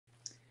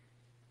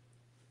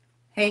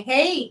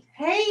Hey,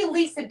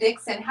 Lisa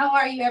Dixon. How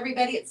are you,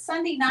 everybody? It's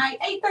Sunday night,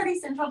 8:30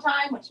 Central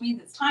Time, which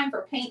means it's time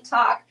for Paint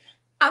Talk.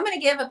 I'm going to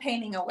give a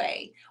painting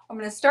away. I'm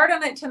going to start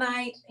on it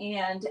tonight,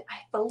 and I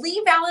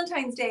believe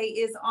Valentine's Day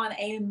is on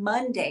a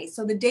Monday.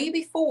 So the day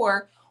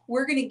before,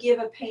 we're going to give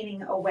a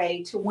painting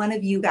away to one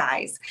of you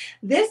guys.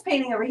 This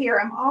painting over here,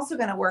 I'm also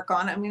going to work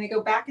on. I'm going to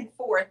go back and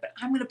forth, but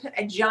I'm going to put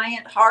a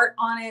giant heart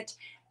on it,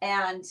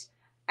 and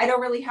I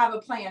don't really have a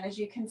plan. As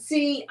you can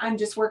see, I'm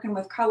just working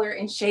with color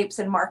and shapes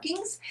and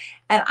markings.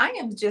 And I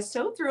am just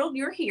so thrilled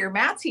you're here.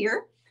 Matt's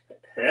here.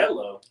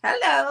 Hello.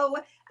 Hello.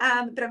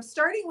 But I'm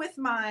starting with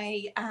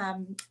my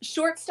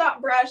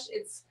shortstop brush.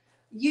 It's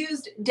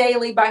used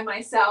daily by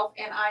myself.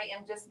 And I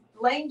am just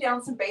laying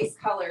down some base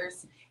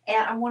colors.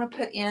 And I want to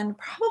put in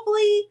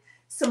probably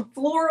some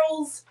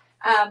florals.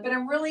 But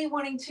I'm really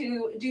wanting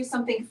to do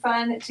something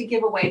fun to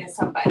give away to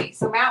somebody.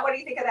 So Matt, what do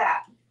you think of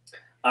that?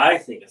 I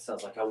think it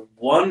sounds like a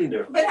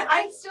wonderful. But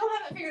I still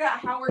haven't figured out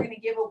how we're going to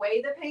give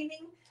away the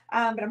painting.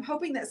 But I'm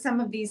hoping that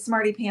some of these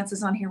smarty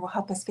pantses on here will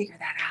help us figure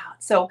that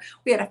out. So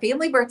we had a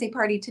family birthday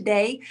party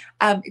today.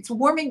 It's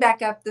warming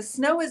back up. The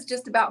snow is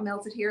just about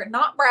melted here.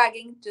 Not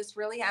bragging, just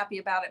really happy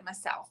about it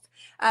myself.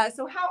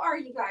 So how are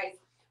you guys?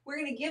 We're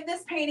going to give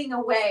this painting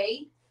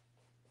away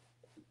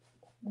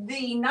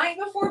the night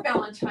before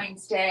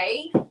Valentine's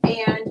Day.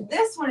 And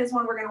this one is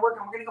one we're going to work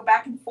on. We're going to go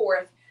back and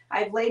forth.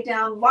 I've laid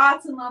down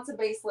lots and lots of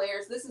base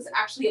layers. This is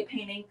actually a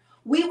painting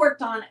we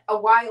worked on a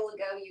while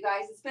ago, you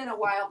guys. It's been a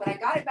while, but I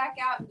got it back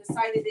out and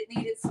decided it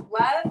needed some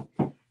love.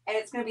 And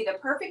it's going to be the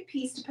perfect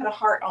piece to put a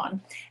heart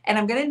on. And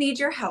I'm going to need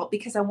your help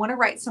because I want to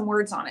write some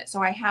words on it. So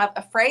I have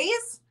a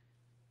phrase,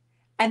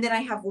 and then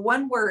I have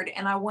one word,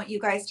 and I want you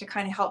guys to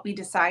kind of help me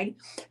decide.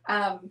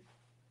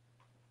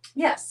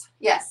 Yes.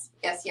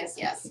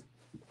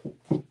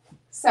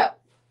 So,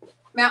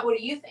 Matt, what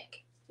do you think?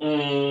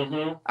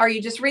 Mm-hmm. Are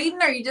you just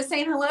reading? Or are you just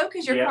saying hello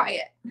because you're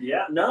quiet?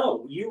 Yeah,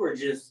 no, you were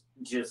just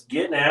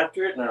getting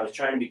after it, and I was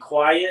trying to be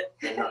quiet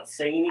and not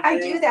saying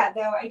anything. I do that,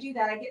 though. I do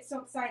that. I get so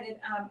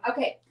excited.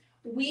 Okay,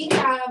 we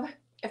have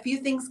a few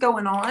things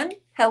going on.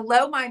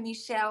 Hello, my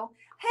Michelle.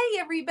 Hey,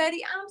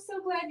 everybody. I'm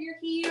so glad you're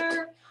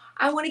here.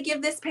 I want to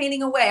give this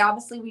painting away.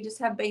 Obviously, we just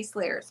have base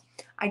layers.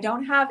 I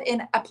don't have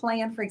a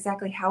plan for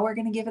exactly how we're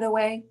going to give it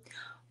away,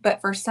 but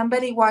for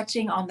somebody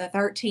watching on the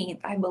 13th,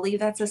 I believe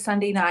that's a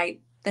Sunday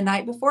night, the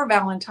night before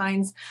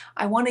Valentine's,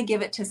 I want to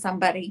give it to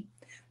somebody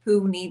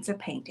who needs a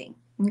painting.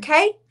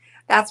 Okay?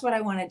 That's what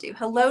I want to do.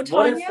 Hello,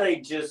 Tanya. What if they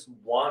just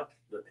want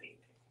the painting?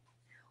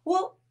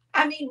 Well,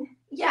 I mean,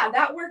 yeah,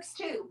 that works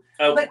too.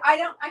 Okay. But I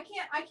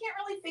can't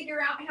really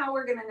figure out how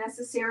we're going to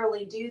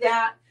necessarily do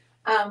that.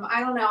 I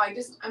don't know.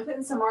 I'm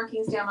putting some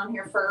markings down on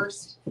here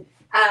first.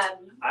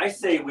 I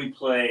say we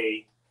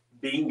play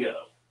bingo.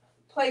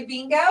 Play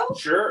bingo?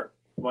 Sure.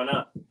 Why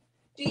not?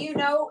 Do you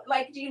know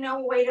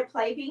a way to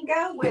play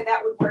bingo where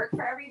that would work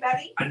for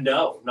everybody?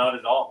 No, not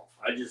at all.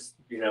 I just,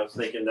 was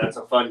thinking that's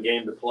a fun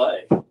game to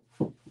play.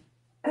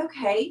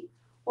 Okay.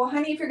 Well,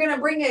 honey, if you're going to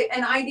bring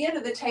an idea to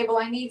the table,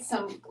 I need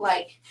some,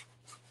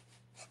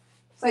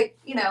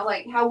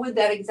 how would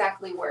that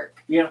exactly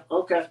work? Yeah,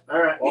 okay. All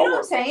right. You know what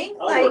I'm saying?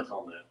 I'll work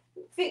on that.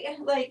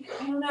 I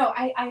don't know.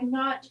 I'm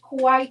not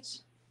quite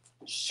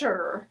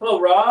sure. Hello,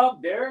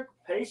 Rob, Derek,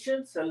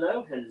 Patience.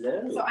 Hello.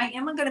 So I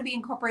am going to be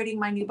incorporating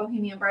my new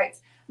Bohemian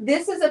Brights.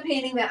 This is a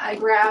painting that I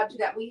grabbed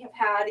that we have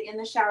had in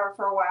the shower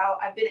for a while.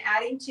 I've been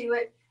adding to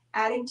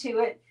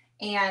it,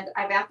 and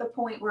I'm at the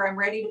point where I'm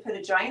ready to put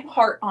a giant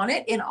heart on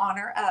it in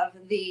honor of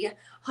the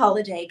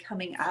holiday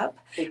coming up.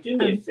 Hey, do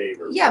me a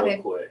favor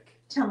real quick.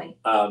 Tell me.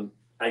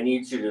 I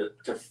need you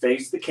to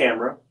face the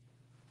camera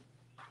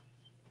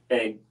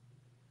and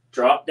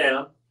drop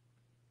down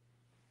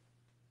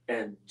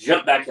and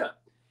jump back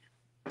up.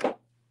 But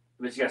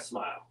you gotta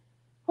smile.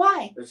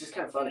 Why? It's just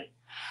kind of funny.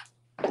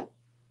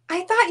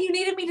 I thought you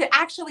needed me to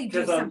actually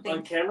do something. Because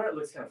on camera, it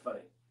looks kind of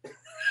funny.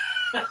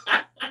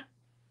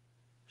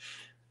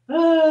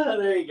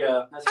 There you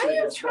go. That's I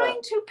am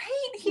trying to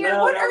paint here.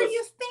 What are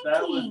you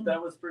thinking?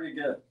 That was pretty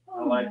good.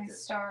 Oh, I liked it.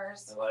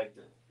 Stars. I liked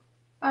it.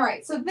 All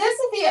right, so this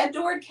is the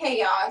Adored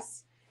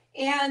Chaos,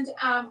 and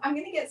I'm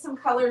going to get some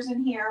colors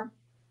in here.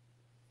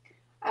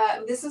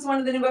 This is one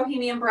of the new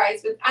Bohemian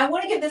Brides, but I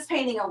want to give this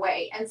painting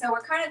away, and so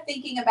we're kind of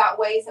thinking about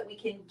ways that we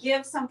can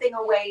give something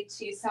away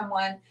to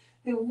someone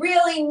who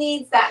really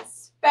needs that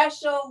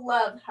special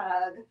love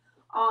hug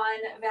on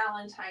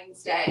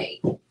Valentine's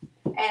Day.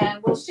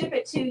 And we'll ship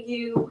it to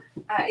you.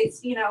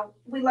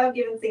 We love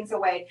giving things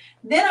away.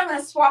 Then I'm going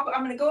to swap.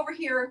 I'm going to go over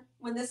here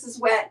when this is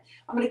wet.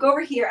 I'm going to go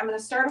over here. I'm going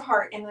to start a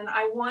heart. And then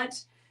I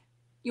want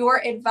your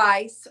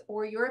advice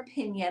or your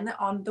opinion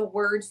on the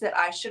words that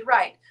I should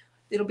write.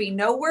 It'll be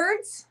no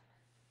words.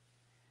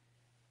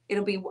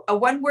 It'll be a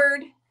one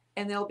word.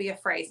 And there'll be a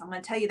phrase. I'm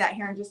going to tell you that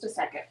here in just a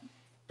second.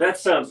 That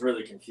sounds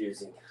really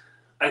confusing.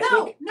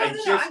 No. I'm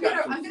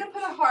going to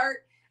put a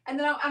heart. And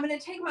then I'm going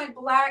to take my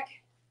black.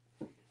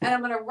 And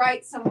I'm going to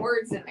write some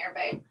words in there,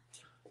 babe.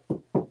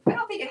 I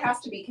don't think it has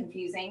to be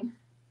confusing.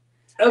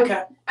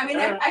 Okay.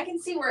 I can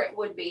see where it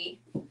would be.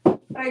 But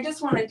I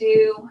just want to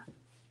do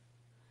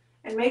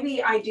And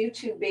maybe I do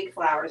 2 big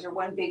flowers or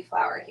 1 big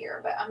flower here,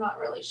 but I'm not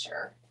really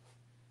sure.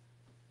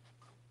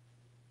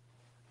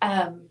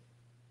 But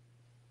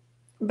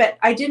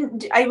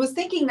I was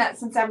thinking that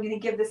since I'm going to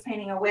give this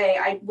painting away,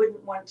 I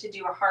wouldn't want to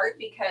do a heart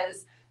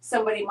because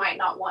somebody might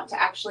not want to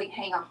actually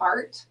hang a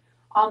heart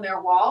on their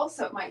wall.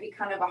 So it might be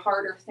kind of a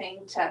harder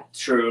thing to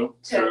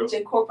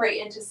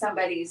incorporate into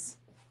somebody's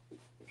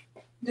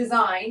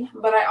design.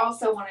 But I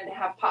also wanted to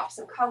have pops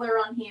of color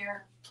on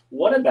here.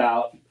 What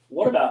about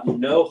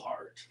no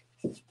heart?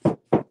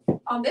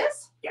 On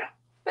this? Yeah.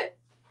 But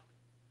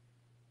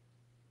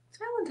it's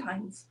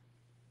Valentine's.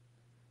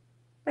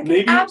 Like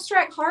maybe, an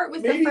abstract heart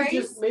with the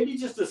phrase. Maybe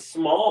just a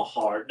small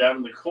heart down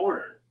in the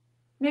corner.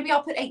 Maybe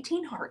I'll put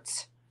 18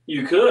 hearts.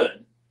 You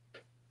could.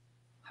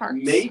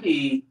 Hearts.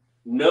 Maybe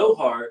no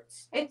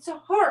hearts. It's a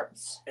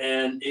hearts.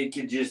 And it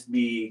could just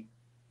be.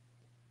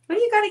 What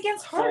do you got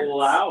against hearts?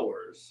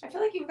 Flowers. I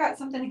feel like you've got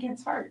something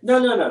against hearts. No.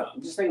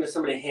 I'm just thinking of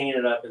somebody hanging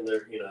it up in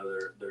their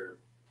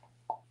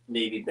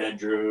maybe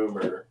bedroom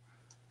or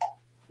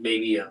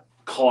maybe a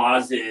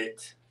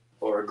closet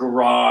or a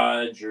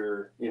garage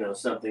or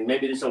something.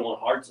 Maybe they just don't want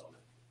hearts on it.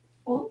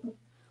 Well,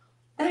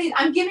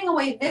 I'm giving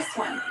away this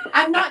one.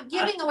 I'm not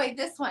giving away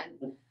this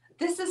one.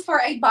 This is for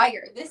a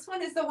buyer. This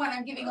one is the one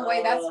I'm giving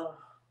away.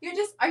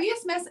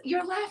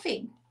 You're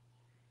laughing.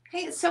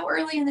 Hey, it's so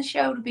early in the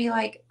show to be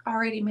like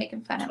already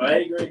making fun of me. I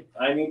agree.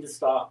 I need to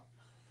stop.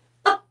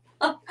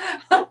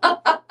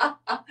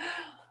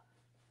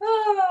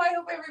 Oh, I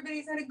hope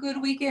everybody's had a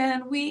good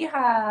weekend. We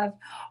have,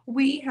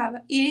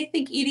 I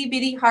think, itty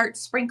bitty hearts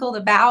sprinkled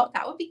about.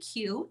 That would be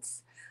cute.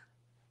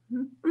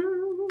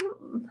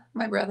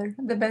 My brother,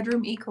 the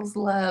bedroom equals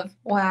love.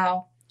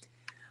 Wow.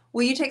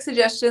 Will you take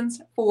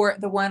suggestions for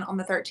the one on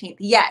the 13th?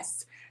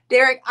 Yes.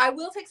 Derek, I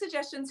will take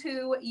suggestions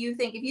who you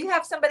think. If you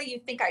have somebody you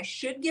think I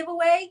should give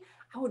away,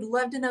 I would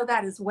love to know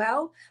that as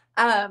well.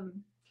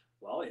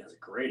 Wally has a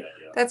great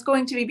idea. That's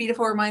going to be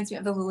beautiful. Reminds me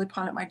of the lily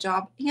pond at my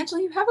job.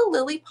 Angela, you have a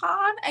lily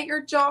pond at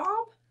your job?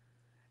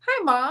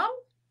 Hi, Mom.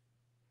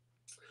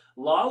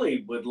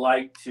 Lolly would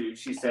like to,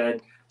 she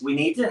said, we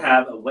need to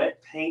have a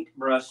wet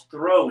paintbrush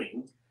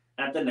throwing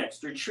at the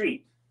next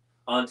retreat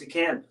onto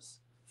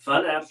canvas.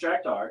 Fun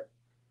abstract art.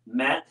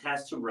 Matt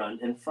has to run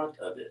in front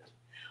of it.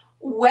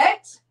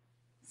 Wet?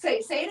 Say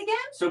it again?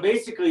 So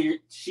basically,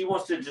 she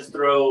wants to just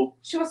throw...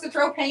 She wants to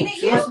throw paint at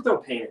you? She wants to throw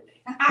paint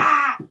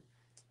at me.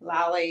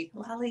 Lolly.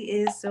 Lolly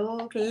is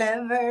so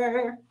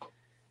clever.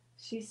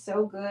 She's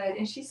so good.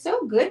 And she's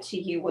so good to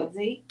you,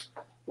 Woodsy.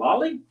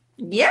 Lolly?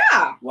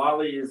 Yeah.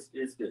 Lolly is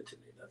good to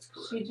me. That's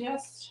correct.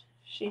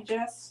 She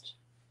just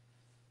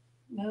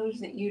knows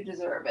that you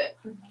deserve it.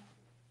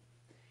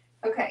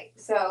 Okay,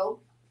 so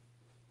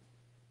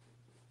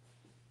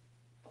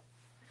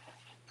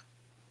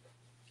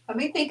let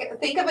me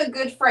think of a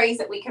good phrase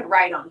that we could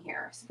write on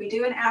here. So if we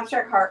do an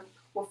abstract heart,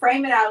 we'll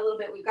frame it out a little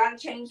bit. We've got to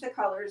change the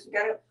colors.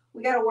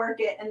 We got to work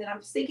it. And then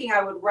I'm thinking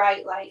I would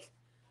write like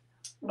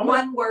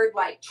one word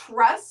like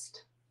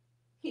trust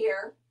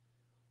here,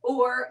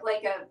 or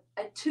like a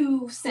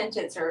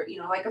 2-sentence or,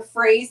 like a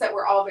phrase that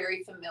we're all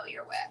very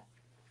familiar with.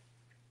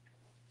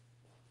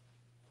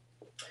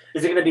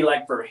 Is it going to be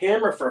like for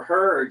him or for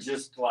her or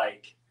just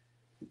like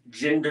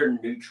gender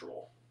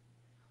neutral?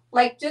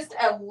 Like just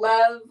a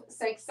love,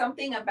 like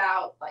something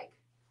about like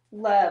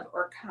love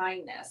or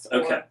kindness.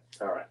 Okay.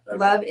 All right. Okay.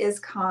 Love is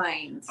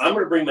kind. I'm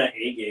going to bring my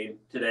A game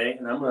today,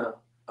 and I'm going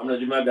to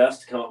do my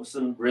best to come up with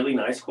some really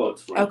nice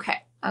quotes for you.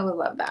 Okay. I would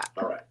love that.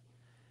 All right.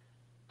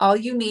 All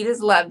you need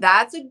is love.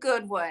 That's a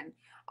good one.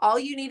 All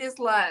you need is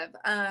love.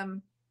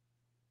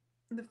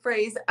 The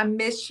phrase, I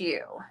miss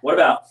you. What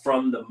about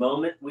from the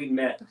moment we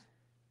met, ...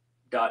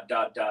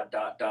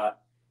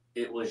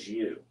 it was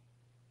you.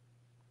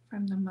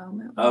 From the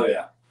moment. Oh,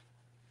 yeah.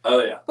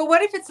 Oh, yeah. But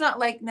what if it's not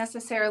like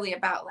necessarily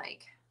about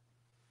like.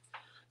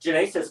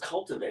 Janae says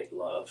cultivate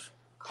love.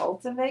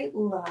 Cultivate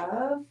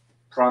love.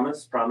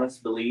 Promise,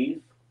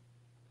 believe.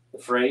 The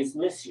phrase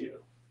miss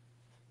you.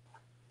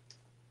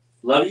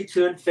 Love you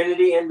to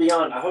infinity and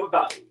beyond. I hope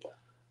about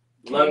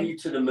love you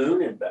to the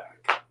moon and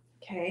back.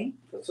 Okay.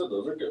 Those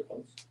are good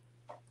ones.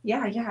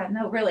 Yeah,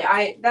 no, really.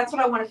 That's what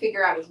I want to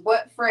figure out is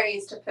what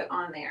phrase to put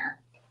on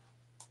there.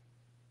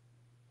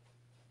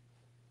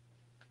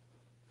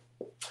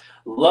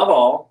 Love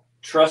all,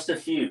 trust a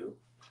few,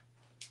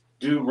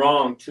 do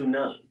wrong to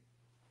none.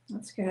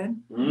 That's good.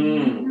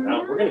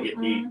 Now we're gonna get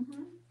deep.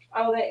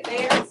 Oh,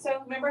 they are so.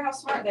 Remember how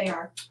smart they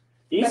are.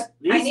 These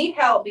I need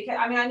help because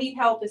I need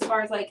help as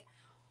far as like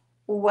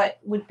what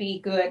would be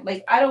good.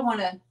 Like I don't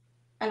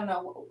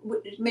know,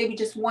 maybe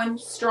just one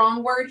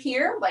strong word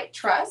here, like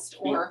trust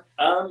or.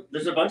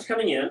 There's a bunch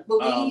coming in.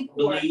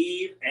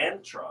 Believe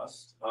and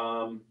trust.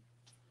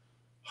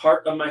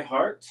 Heart of my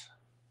heart.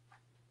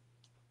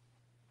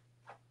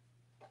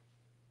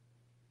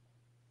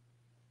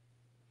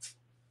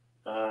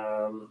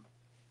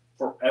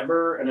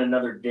 Forever and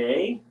another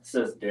day,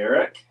 says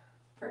Derek.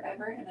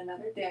 Forever and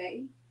another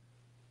day.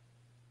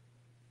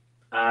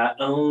 I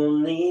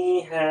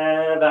only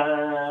have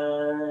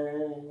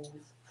eyes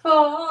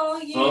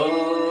for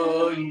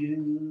you. for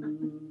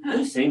you.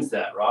 Who sings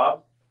that,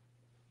 Rob?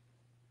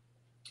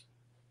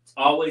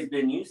 Always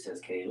been you,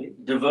 says Kaylee.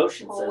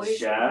 Devotion, Always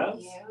says Shaz.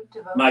 been you.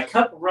 Devotion. My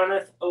cup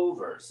runneth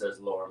over, says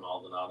Laura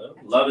Maldonado.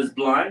 That's Love is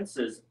blind,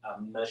 says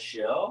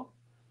Michelle.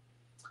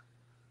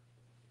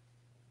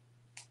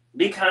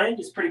 Be kind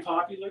is pretty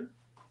popular.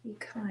 Be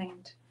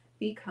kind.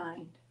 Be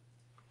kind.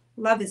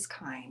 Love is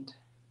kind.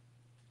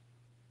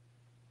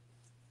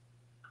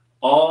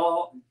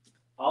 All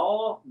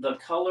the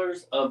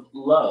colors of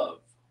love.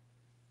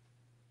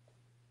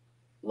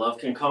 Love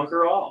can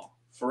conquer all.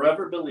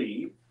 Forever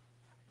believe.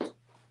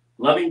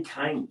 Loving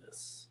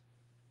kindness.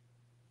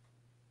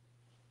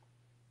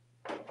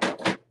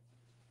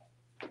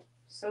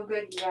 So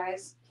good, you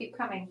guys. Keep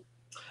coming.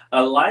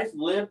 A life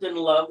lived in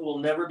love will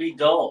never be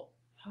dull.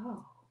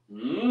 Oh.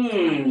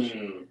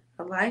 Mmm.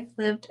 A life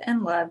lived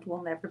and loved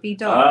will never be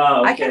dull.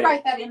 Oh, okay. I can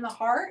write that in the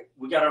heart.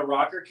 We got our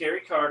rocker,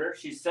 Carrie Carter.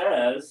 She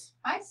says,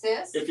 Hi,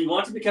 sis. if you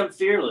want to become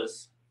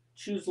fearless,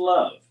 choose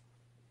love.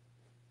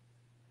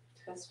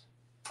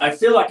 I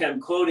feel like I'm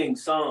quoting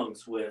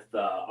songs with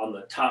on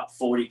the top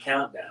 40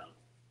 countdown.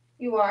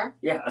 You are?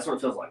 Yeah, that's what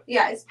it feels like.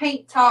 Yeah, it's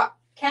PaintTalk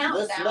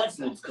countdown. This next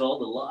one's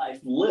called A Life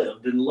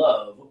Lived in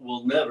Love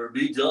Will Never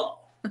Be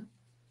Dull.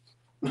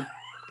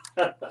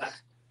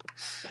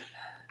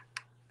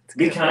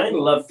 Be kind,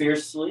 love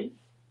fiercely.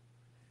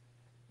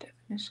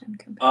 Definition,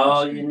 compassion.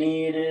 All you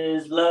need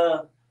is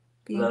love.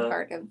 Being love.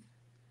 part of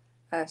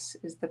us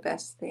is the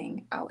best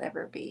thing I'll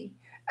ever be.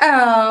 Oh,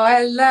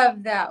 I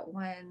love that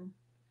one.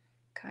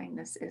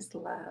 Kindness is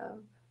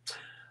love.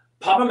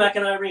 Papa Mac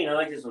and Irene, I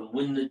like this one.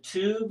 When the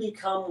two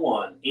become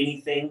one,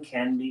 anything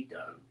can be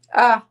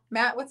done.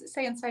 Matt, what's it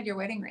say inside your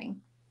wedding ring?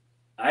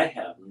 I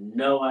have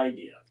no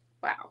idea.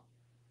 Wow.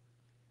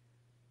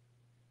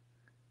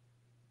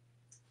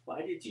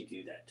 Why did you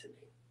do that to me?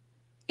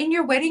 In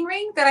your wedding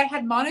ring that I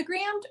had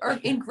monogrammed or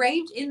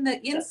engraved in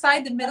the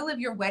inside the middle of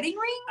your wedding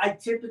ring? I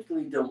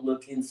typically don't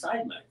look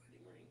inside my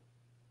wedding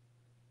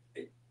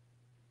ring.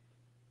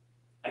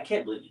 I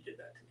can't believe you did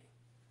that to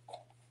me.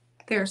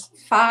 There's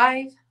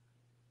 5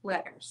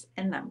 letters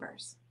and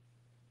numbers.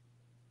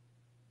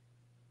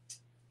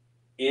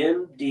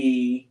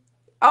 MD.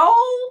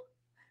 Oh!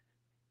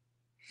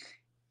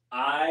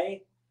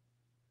 I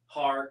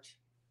heart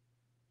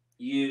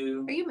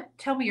you.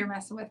 Tell me you're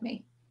messing with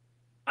me.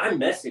 I'm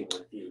messing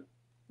with you.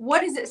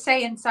 What does it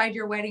say inside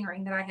your wedding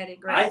ring that I had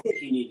engraved? I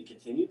think you need to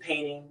continue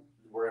painting.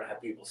 We're going to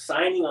have people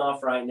signing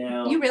off right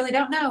now. You really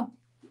don't know.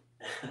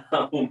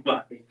 Oh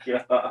my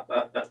gosh.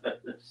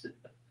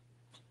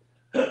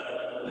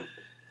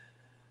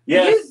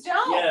 Yes. You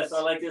don't. Yes,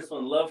 I like this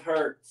one. Love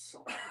hurts.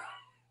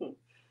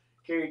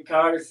 Carrie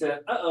Carter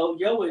said, uh-oh,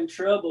 yo in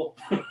trouble.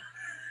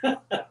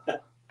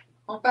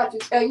 I'm about to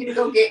tell you to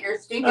go get your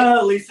stinking.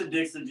 Lisa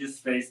Dixon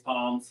just face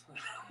palms.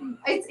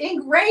 It's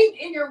engraved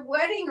in your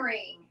wedding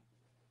ring.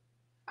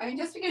 I mean,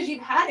 just because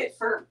you've had it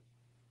for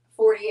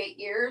 48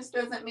 years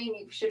doesn't mean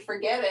you should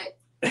forget it.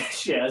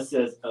 Shaz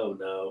says, oh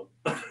no.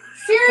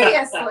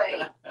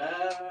 Seriously.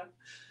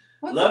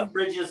 Love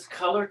bridges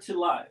color to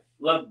life.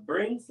 Love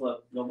brings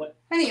love. No, what?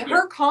 Honey,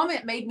 her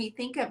comment made me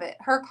think of it.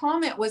 Her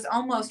comment was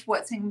almost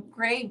what's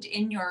engraved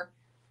in your.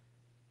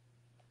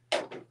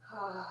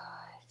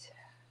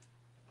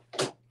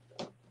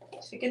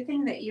 It's a good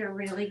thing that you're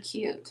really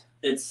cute.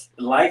 It's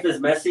life is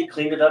messy,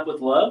 clean it up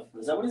with love.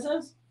 Is that what it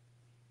says?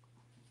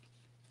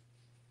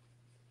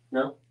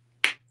 No?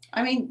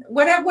 I mean,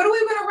 what are we going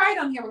to write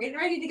on here? We're getting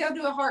ready to go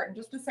do a heart in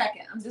just a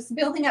second. I'm just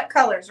building up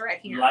colors right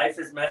here. Life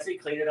is messy,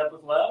 clean it up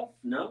with love?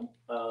 No?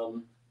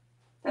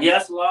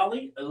 Yes,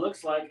 Lolly, it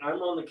looks like I'm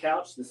on the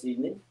couch this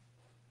evening.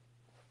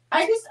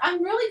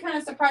 I'm really kind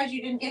of surprised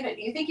you didn't get it.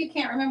 Do you think you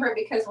can't remember it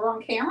because we're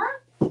on camera?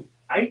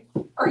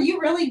 Or you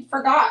really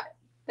forgot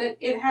that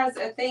it has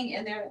a thing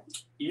in there?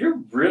 You're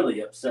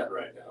really upset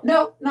right now.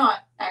 No,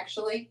 not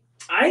actually.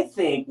 I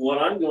think what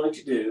I'm going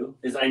to do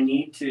is I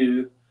need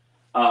to,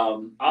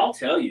 I'll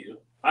tell you,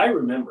 I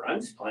remember,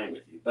 I'm just playing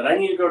with you, but I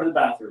need to go to the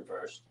bathroom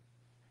first.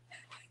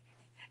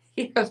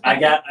 I need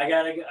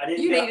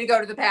to go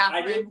to the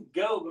bathroom. I didn't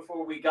go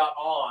before we got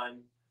on.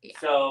 Yeah.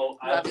 So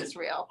Love is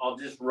real. I'll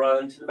just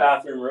run to the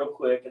bathroom real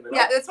quick. And then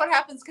that's what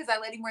happens because I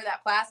let him wear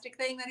that plastic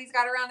thing that he's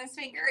got around his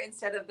finger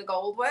instead of the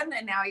gold one.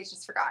 And now he's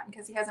just forgotten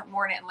because he hasn't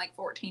worn it in like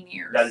 14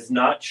 years. That is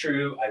not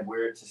true. I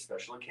wear it to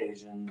special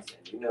occasions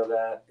and you know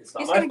that. It's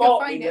not He's my gonna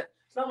fault. go find it.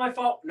 It's not my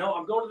fault. No,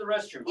 I'm going to the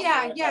restroom.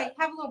 Yeah.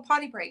 Have a little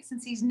potty break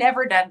since he's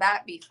never done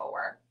that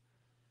before.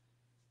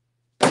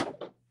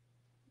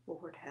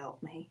 Lord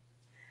help me.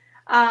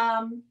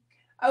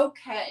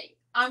 Okay.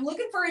 I'm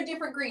looking for a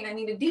different green. I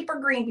need a deeper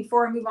green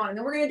before I move on. And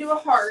then we're going to do a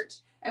heart.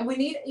 And we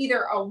need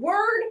either a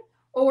word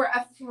or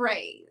a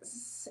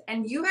phrase.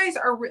 And you guys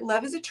are,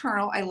 love is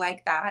eternal. I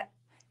like that.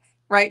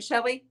 Right,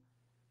 Shelly?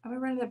 I'm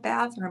going to run to the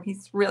bathroom.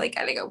 He's really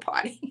got to go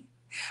potty.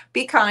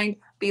 Be kind,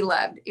 be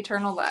loved,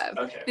 eternal love.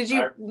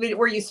 Okay.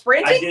 Were you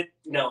sprinting? I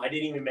didn't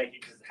even make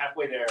it because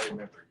halfway there I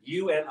remembered.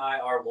 You and I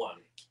are one.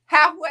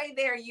 Halfway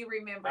there, you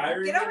remember.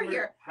 Get over remember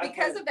here. halfway.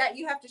 Because of that,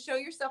 you have to show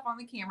yourself on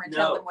the camera and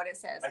tell them what it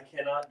says. I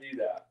cannot do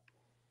that.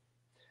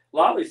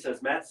 Lolly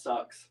says Matt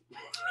sucks.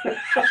 Come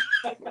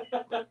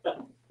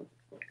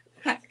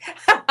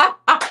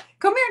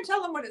here and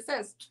them what it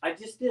says. I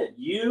just did.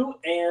 You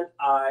and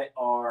I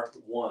are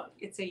one.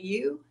 It's a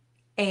U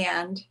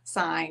and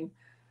sign,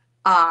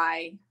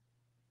 I,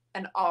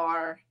 an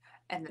R,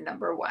 and the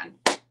number 1.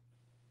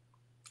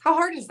 How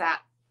hard is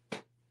that? I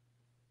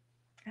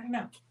don't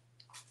know.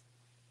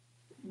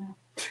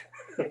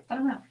 I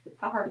don't know.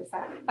 How hard is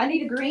that? I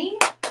need a green.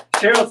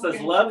 Cheryl says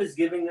love is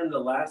giving them the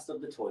last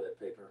of the toilet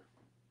paper.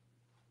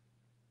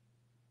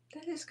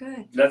 That is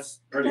good. That's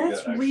pretty good.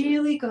 That's actually.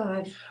 really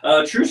good.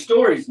 True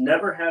stories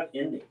never have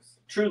endings.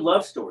 True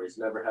love stories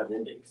never have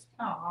endings.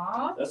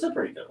 Aw. That's a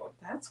pretty good one.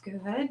 That's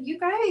good. You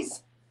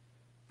guys,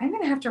 I'm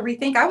going to have to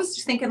rethink. I was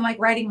just thinking like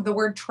writing the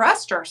word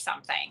trust or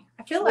something.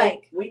 I feel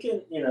like. We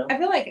can, I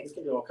feel like. we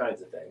can do all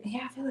kinds of things.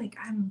 Yeah, I feel like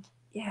I'm.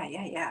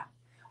 Yeah.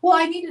 Well,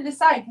 I need to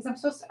decide because I'm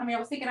supposed to. I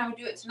was thinking I would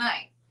do it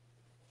tonight.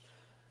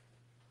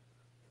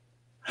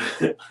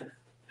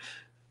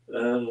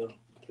 Oh,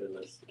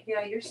 goodness.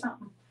 Yeah, you're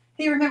something.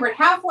 He remembered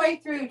halfway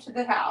through to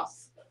the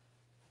house.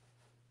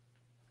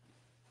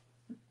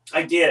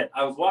 I did.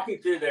 I was walking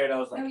through there and I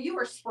was like, No, you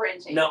were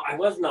sprinting. no, I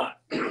was not.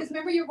 Because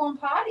remember you were going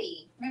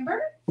potty.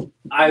 Remember?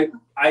 I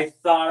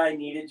thought I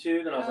needed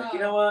to. Then I was like, you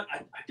Oh. know what?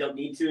 I don't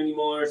need to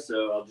anymore.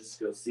 So I'll just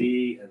go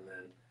see. And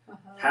then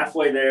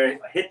halfway there,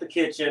 I hit the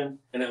kitchen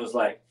and it was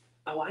like,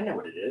 oh, I know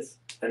what it is.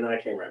 And then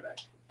I came right back.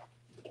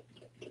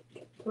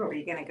 What, were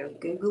you going to go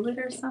Google it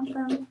or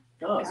something?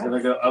 Oh,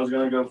 I was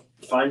gonna go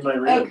find my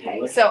ring.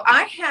 Okay, so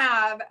I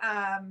have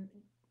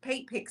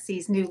Paint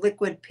Pixie's new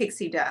liquid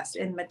pixie dust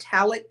in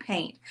metallic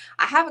paint.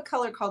 I have a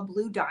color called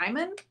Blue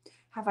Diamond.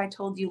 Have I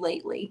told you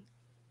lately?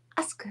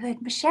 That's good.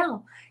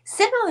 Michelle,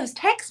 send all those.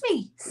 Text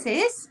me,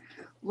 sis.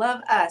 Love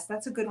us.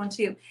 That's a good one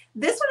too.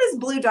 This one is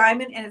Blue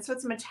Diamond and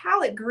it's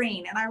metallic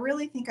green and I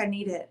really think I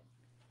need it.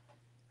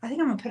 I think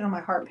I'm gonna put it on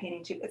my heart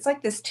painting too. It's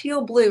like this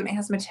teal blue and it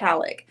has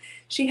metallic.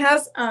 She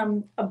has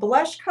a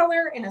blush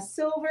color and a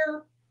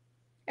silver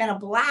and a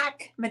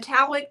black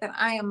metallic that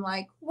I am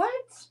like, what?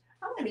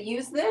 I'm going to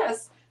use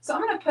this. So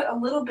I'm going to put a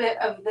little bit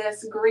of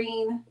this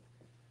green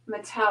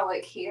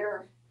metallic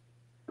here.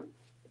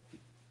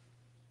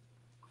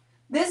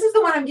 This is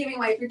the one I'm giving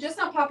away. If you're just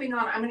not popping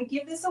on, I'm going to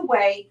give this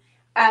away.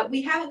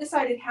 We haven't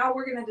decided how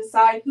we're going to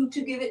decide who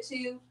to give it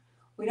to.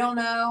 We don't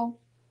know.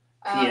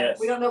 Yes.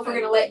 We don't know if we're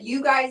going to let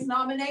you guys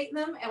nominate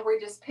them and we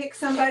just pick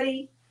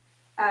somebody.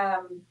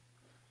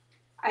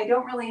 I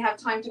don't really have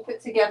time to put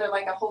together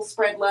like a whole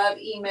spread love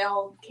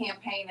email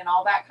campaign and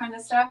all that kind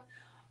of stuff,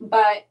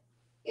 but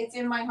it's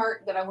in my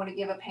heart that I want to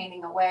give a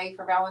painting away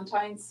for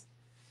Valentine's.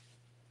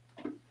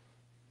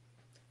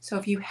 So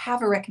if you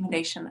have a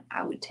recommendation,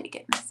 I would take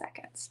it in a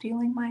second.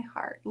 Stealing my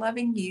heart.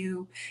 Loving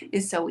you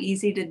is so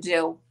easy to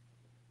do.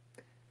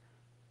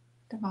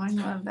 Divine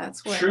love,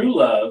 that's what. True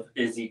love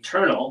is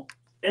eternal,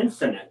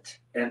 infinite,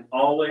 and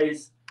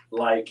always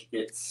like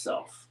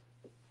itself.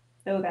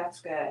 Oh, that's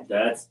good.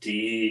 That's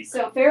deep.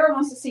 So Farrah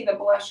wants to see the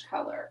blush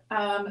color.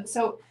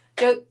 So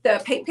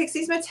the Paint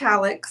Pixies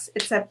Metallics,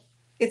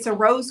 it's a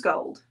rose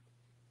gold.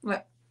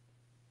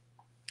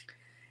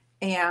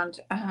 And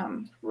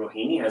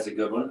Rohini has a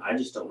good one. I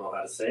just don't know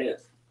how to say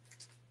it.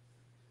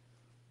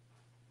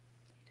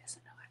 He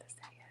doesn't know how to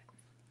say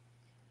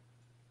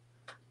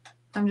it.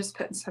 I'm just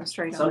putting some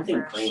straight Something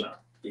on the brush. prima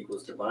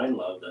equals divine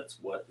love. That's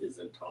what is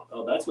in Tom.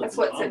 Oh, that's what's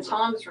in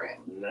Tom's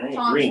room. Nice.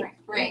 Tom's Ring.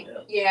 ring.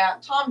 Yeah. Yeah,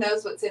 Tom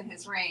knows what's in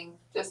his ring.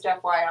 Just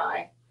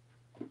FYI.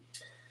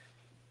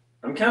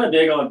 I'm kind of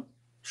big on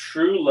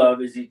true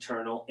love is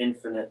eternal,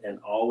 infinite, and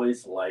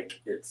always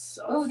like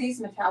itself. Oh, these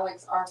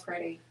metallics are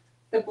pretty.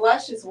 The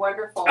blush is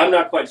wonderful. I'm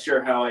not quite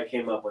sure how I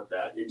came up with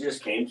that. It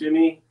just came to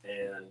me,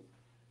 and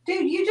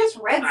Dude, you just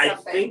read something. I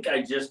think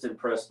I just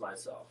impressed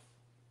myself.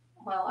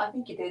 Well, I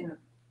think you didn't.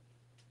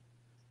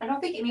 I don't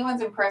think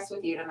anyone's impressed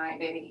with you tonight,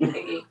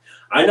 Biggie.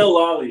 I know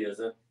Lolly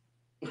isn't.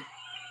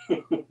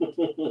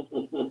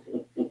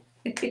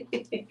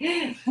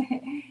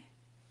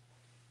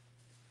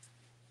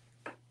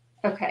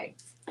 Okay.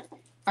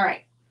 All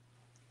right.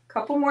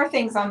 Couple more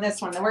things on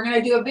this one. Then we're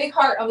going to do a big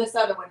heart on this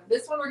other one.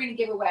 This one we're going to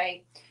give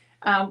away.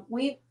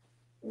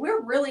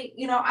 We're really,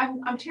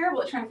 I'm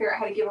terrible at trying to figure out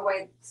how to give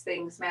away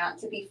things, Matt,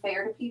 to be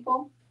fair to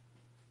people.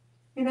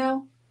 We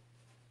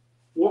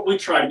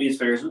try to be as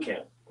fair as we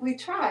can. We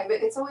try,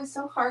 but it's always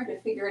so hard to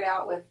figure it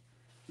out with,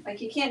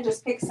 like, you can't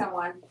just pick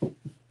someone.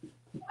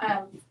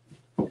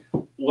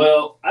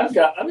 Well, I've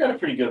got a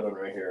pretty good one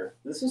right here.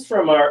 This is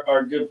from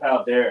our good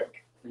pal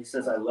Derek. He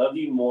says, "I love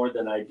you more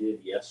than I did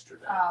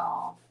yesterday."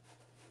 Oh,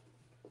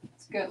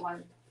 that's a good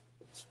one.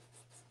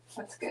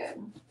 That's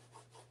good.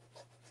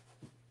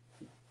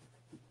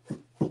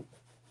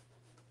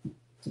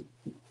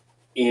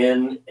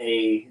 In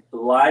a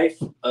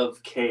life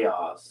of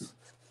chaos,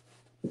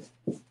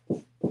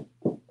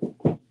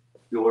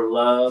 your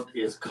love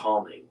is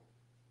calming.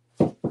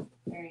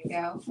 There you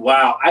go.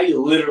 Wow, I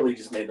literally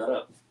just made that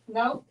up.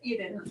 Nope, you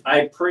didn't.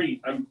 I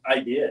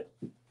did.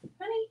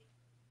 Honey.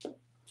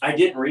 I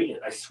didn't read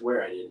it. I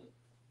swear I didn't.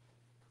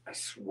 I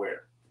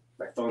swear.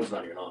 My phone's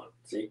not even on.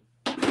 See?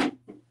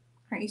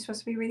 Aren't you supposed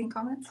to be reading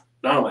comments?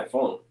 Not on my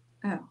phone.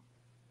 Oh.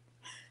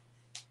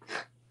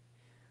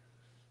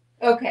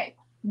 Okay.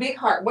 Big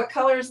heart. What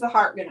color is the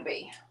heart going to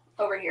be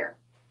over here?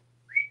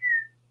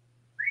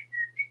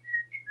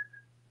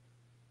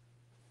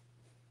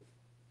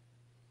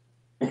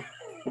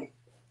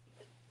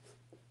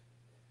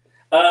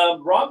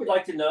 Rob would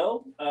like to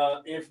know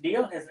if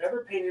Dion has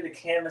ever painted a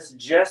canvas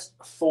just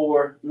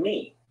for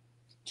me.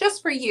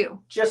 Just for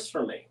you. Just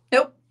for me.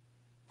 Nope.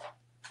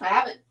 I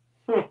haven't.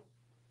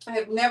 I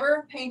have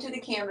never painted a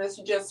canvas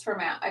just for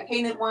Matt. I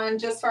painted one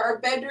just for our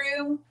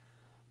bedroom,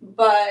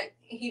 but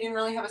he didn't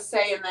really have a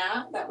say in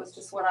that. That was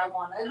just what I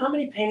wanted. How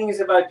many paintings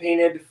have I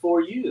painted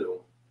for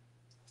you?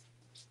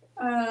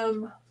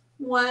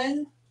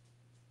 1,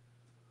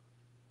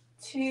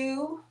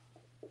 2.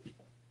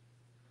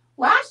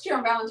 Last year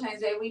on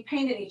Valentine's Day, we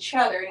painted each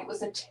other, and it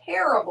was a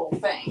terrible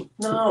thing.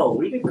 No,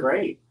 we did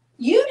great.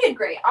 You did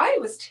great. I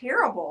was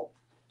terrible.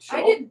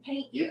 I didn't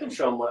paint you. You can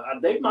show them what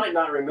they might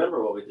not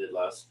remember what we did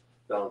last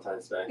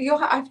Valentine's Day. You'll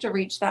have to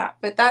reach that,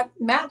 but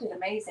Matt did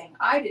amazing.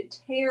 I did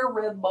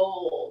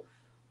terrible.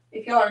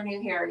 If y'all are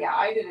new here, yeah,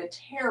 I did a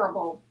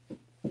terrible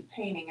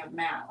painting of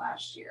Matt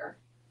last year.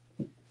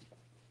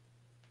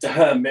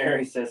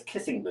 Mary says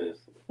kissing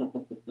booth.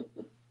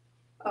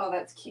 Oh,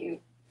 that's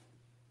cute.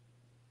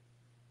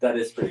 That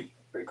is pretty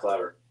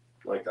clever.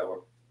 I like that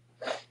one.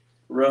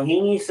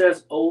 Rohini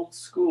says old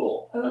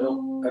school. I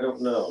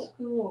don't know.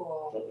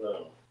 Cool. I don't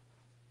know.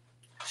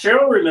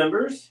 Cheryl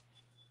remembers.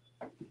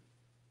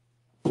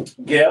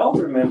 Gail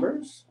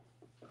remembers.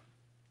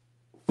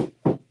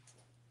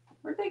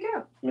 Where'd they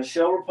go?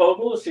 Michelle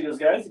Rapogel, she goes,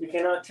 guys, if you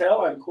cannot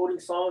tell, I'm quoting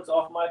songs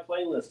off my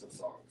playlist of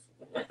songs.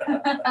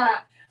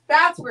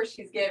 That's where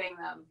she's getting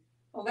them.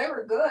 Well, they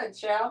were good,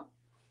 Shell.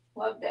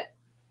 Loved it.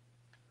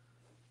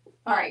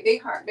 All right,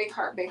 big heart, big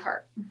heart, big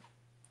heart.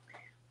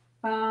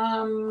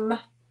 All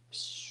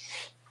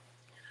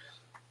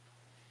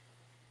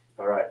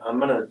right, I'm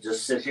going to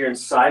just sit here in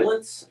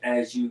silence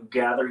as you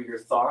gather your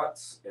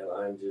thoughts, and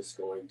I'm just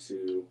going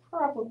to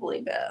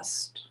probably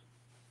best.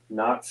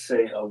 Not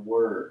say a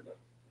word.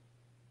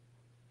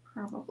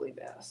 Probably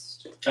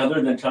best.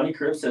 Other than Tony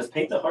Crib says,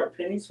 paint the heart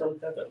pennies from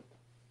heaven.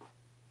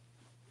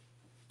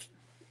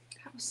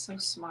 That was so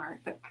smart.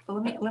 But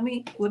let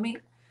me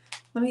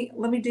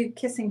do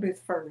kissing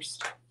booth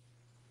first.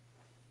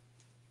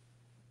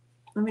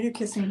 Let me do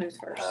kissing booth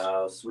first.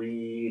 How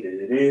sweet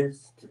it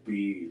is to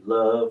be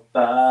loved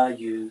by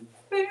you.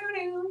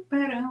 Ba-doom.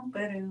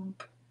 I'm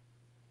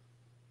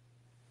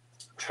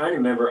trying to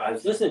remember. I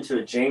was listening to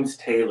a James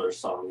Taylor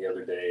song the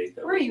other day.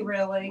 Were you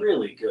really?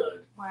 Really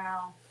good.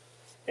 Wow.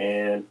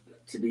 And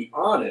to be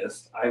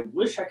honest, I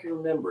wish I could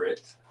remember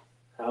it,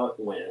 how it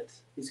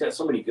went. He's got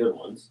so many good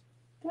ones.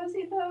 Does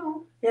he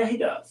though? Yeah, he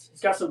does.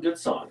 He's got some good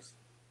songs.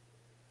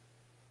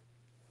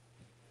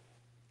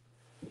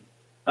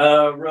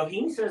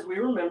 Rohini says, we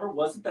remember,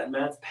 wasn't that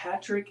Matt's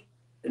Patrick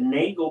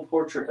Nagel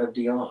portrait of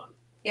Dion?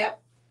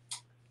 Yep.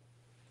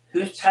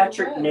 Who's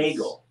Patrick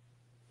Nagel?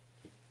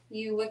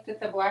 You looked at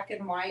the black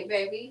and white,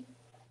 baby.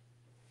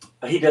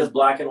 He does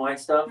black and white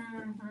stuff?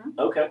 Mm-hmm.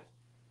 Okay.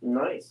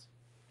 Nice.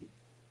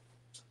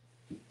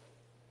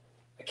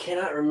 I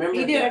cannot remember.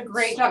 You did a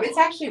great job. It's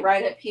actually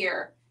right up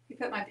here. You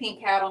put my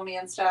pink hat on me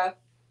and stuff.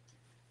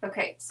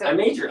 Okay, so I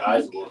made your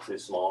eyes a little too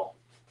small.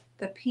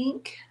 The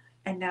pink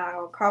and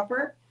now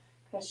copper.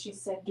 Because she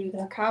said do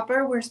the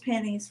copper. Where's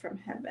pennies from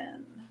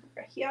heaven?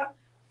 Right here.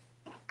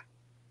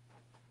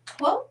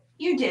 Well,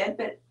 you did,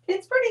 but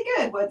it's pretty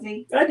good,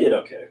 Woodsy. I did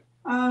okay.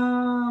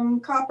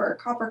 Copper.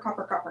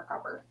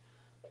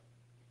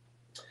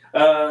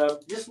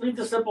 Just leave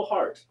the simple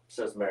heart,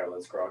 says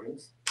Marilyn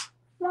Scroggins.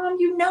 Mom,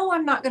 you know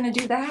I'm not going to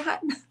do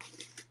that.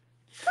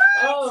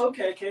 Oh,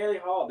 okay.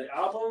 Kaylee Hall. The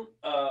album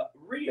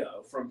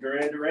Rio from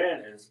Duran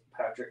Duran is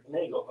Patrick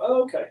Nagel.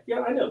 Oh, okay.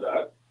 Yeah, I know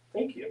that.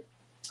 Thank you.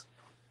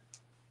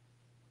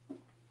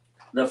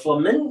 The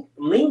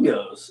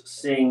Flamingos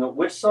sing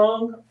which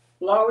song,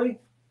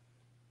 Lolly?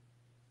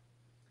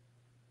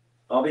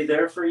 I'll be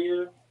there for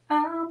you.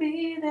 I'll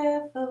be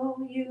there for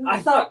you.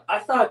 I thought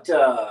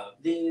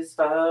these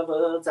 5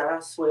 words I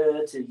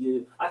swear to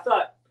you. I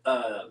thought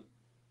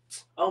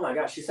oh my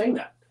gosh, she sang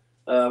that.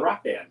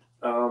 Rock band.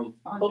 Bon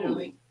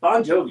Jovi.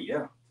 Bon Jovi,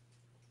 yeah.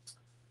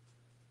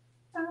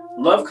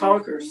 Love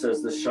Conquers,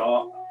 says the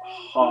Shaw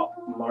Hop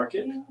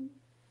Market.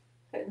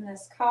 Putting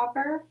this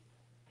copper,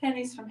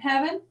 pennies from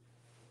heaven,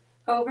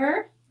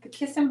 over the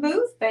kissing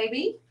booth,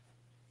 baby.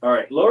 All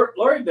right,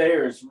 Lori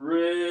Bayer is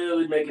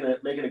really making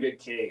a good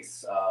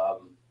case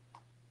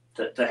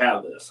to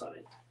have this,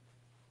 honey.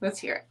 Let's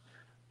hear it.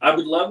 I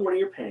would love one of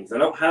your paintings. I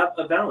don't have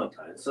a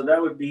Valentine, so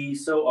that would be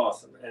so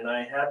awesome. And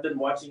I have been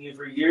watching you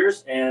for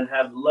years and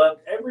have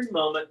loved every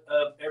moment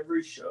of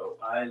every show.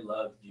 I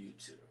love you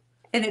too.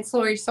 And it's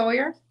Lori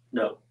Sawyer?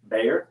 No,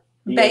 Bayer.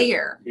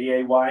 Bayer.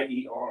 Bayer.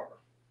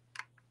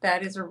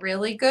 That is a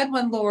really good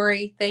one,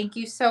 Lori. Thank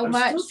you so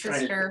much,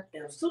 sister.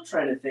 I'm still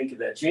trying to think of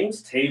that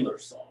James Taylor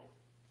song.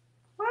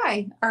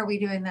 Why are we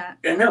doing that?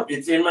 And no,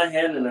 it's in my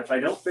head, and if I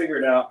don't figure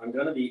it out, I'm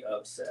going to be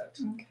upset.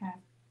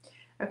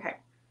 Okay.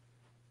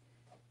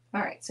 All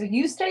right, so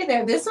you stay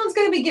there. This one's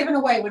going to be given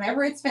away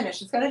whenever it's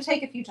finished. It's going to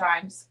take a few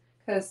times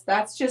because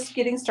that's just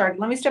getting started.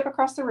 Let me step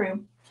across the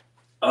room.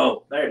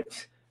 Oh, there it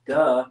is.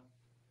 Duh.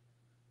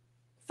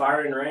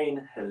 Fire and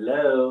Rain.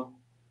 Hello.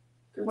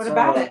 Good What song.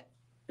 about it?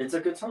 It's a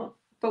good song.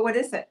 But what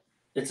is it?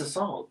 It's a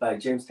song by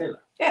James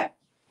Taylor. Yeah.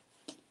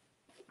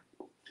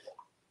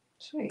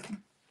 Sweet.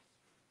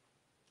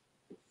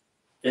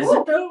 Is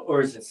it though?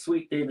 Or is it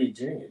Sweet Baby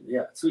James?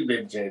 Yeah, Sweet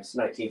Baby James,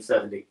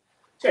 1970.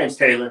 James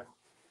Taylor.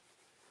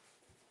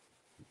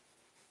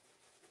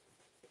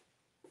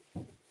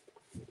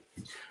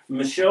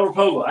 Michelle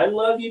Rapogo, I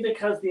love you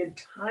because the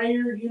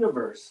entire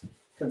universe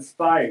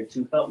conspired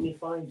to help me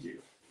find you.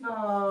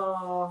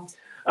 Oh.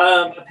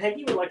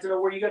 Peggy would like to know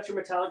where you got your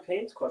metallic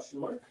paints, question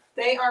mark.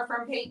 They are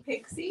from Paint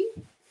Pixie.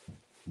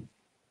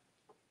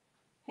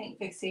 Paint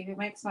Pixie, who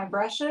makes my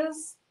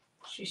brushes.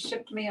 She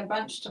shipped me a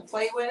bunch to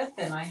play with,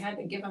 and I had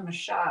to give them a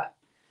shot.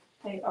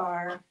 They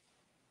are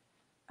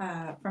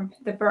from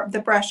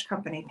the brush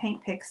company,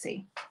 Paint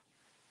Pixie.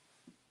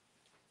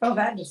 Oh,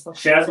 that just looks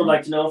Shaz good. would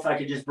like to know if I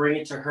could just bring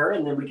it to her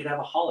and then we could have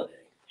a holiday.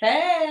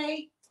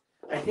 Hey!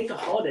 I think a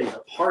holiday is a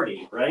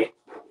party, right?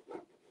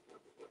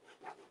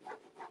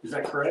 Is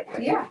that correct?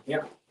 Yeah. Yeah.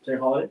 Say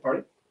holiday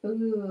party.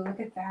 Ooh, look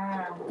at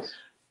that. Oh,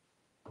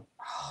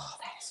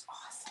 that is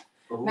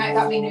awesome. Matt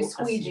got me new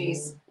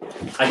squeegees.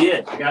 I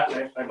did.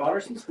 I bought her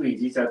some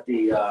squeegees at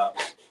the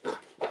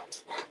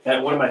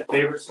at one of my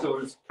favorite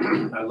stores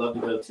I love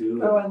to go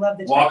to. Oh, I love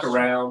the walk texture.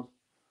 around.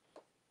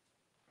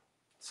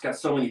 It's got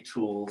so many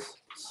tools.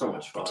 So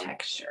much fun. The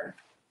texture.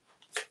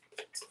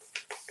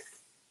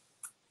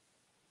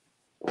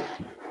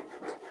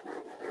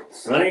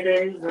 Sunny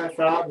days I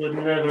thought would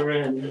never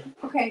end.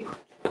 Okay,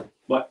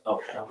 What? Oh,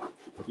 no.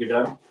 You're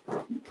done?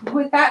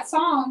 with that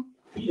song.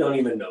 You don't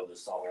even know the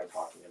song I'm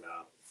talking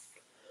about.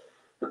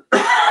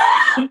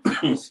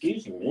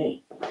 Excuse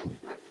me.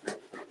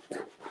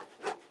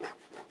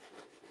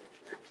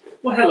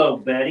 Well, hello,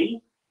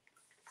 Betty.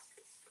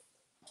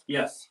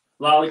 Yes.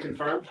 Lolly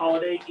confirmed.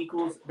 Holiday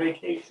equals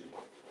vacation.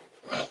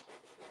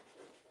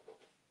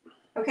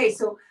 Okay,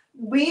 so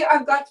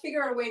I've got to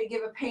figure out a way to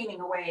give a painting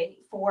away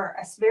for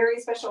a very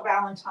special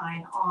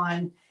Valentine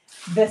on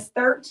the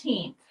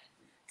 13th.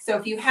 So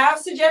if you have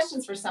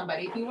suggestions for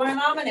somebody, if you want to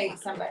nominate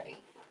somebody,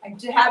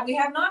 we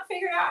have not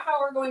figured out how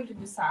we're going to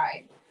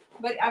decide,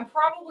 but I'm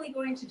probably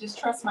going to just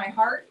trust my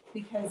heart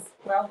because,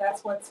 well,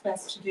 that's what's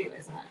best to do,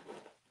 isn't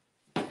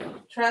it?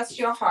 Trust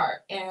your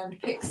heart and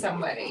pick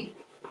somebody.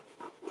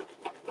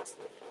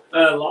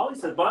 Lolly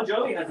says Bon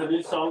Jovi has a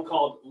new song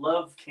called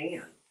Love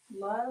Can.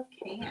 Love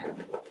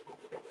can.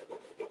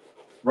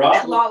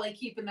 Rob, Lolly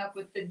keeping up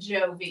with the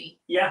Jovi.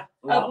 yeah,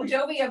 Of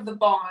Jovi of the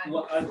Bond.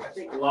 Well, I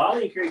think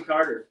Lolly and Carrie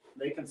Carter,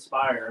 they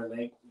conspire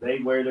and they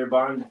wear their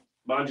Bon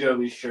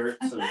Jovi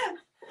shirts. And,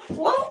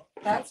 Well,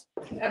 that's,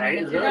 I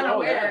mean, if you're Hey, gonna oh,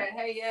 wear yeah. it,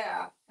 hey,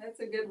 yeah, that's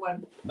a good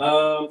one.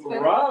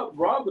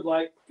 Rob would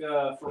like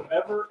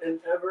Forever and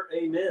Ever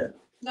Amen.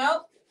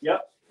 Nope.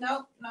 Yep.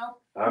 Nope.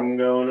 I'm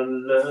gonna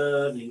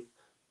love you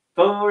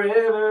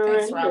forever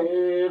Thanks, and Rob.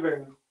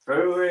 ever.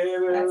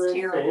 Forever That's and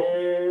terrible.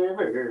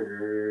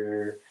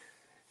 ever.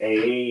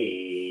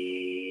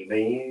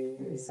 Amen.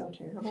 It's so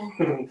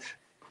terrible.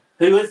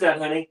 Who is that,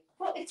 honey?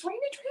 Well, it's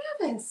Raina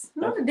Travis.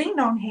 I'm not a ding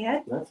dong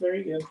head. That's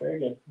very good. Very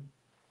good.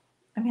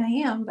 I mean,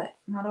 I am, but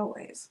not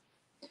always.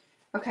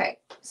 Okay,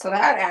 so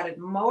that added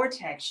more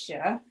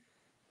texture.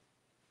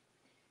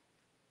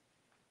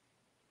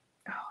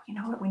 Oh, you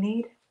know what we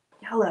need?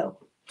 Yellow.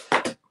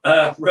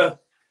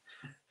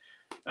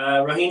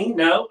 Rohini,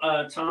 no.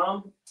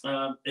 Tom,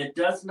 it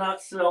does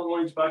not sell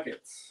orange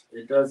buckets.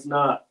 It does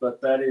not,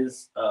 but that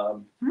is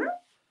I'm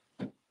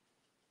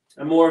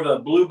more of a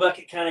blue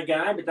bucket kind of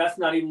guy, but that's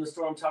not even the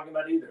store I'm talking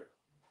about either.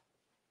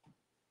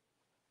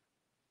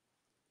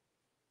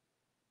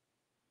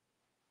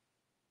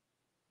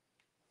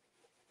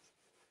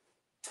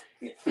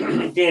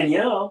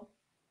 Danielle,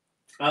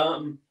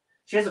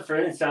 she has a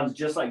friend that sounds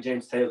just like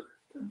James Taylor.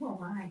 Oh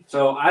my.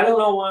 So I don't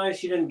know why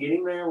she didn't get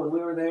him there when we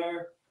were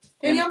there.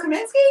 Danielle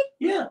Kaminsky?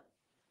 Yeah,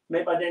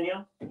 made by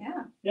Danielle.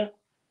 Yeah.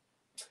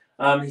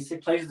 He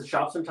plays at the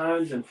shop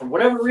sometimes, and for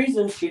whatever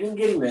reason, she didn't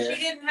get him there.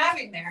 She didn't have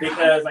him there.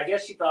 Because I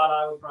guess she thought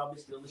I would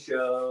probably steal the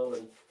show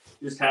and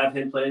just have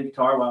him play the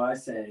guitar while I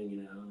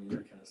sang,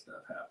 that kind of stuff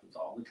happens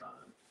all the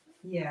time.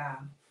 Yeah,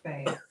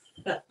 babe.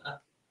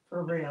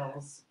 For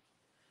reals.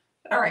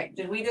 All right,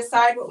 did we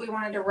decide what we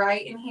wanted to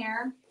write in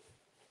here?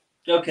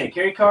 Okay,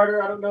 Carrie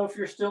Carter, I don't know if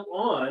you're still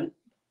on,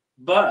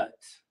 but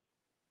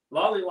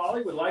Lolly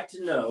would like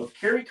to know if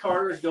Carrie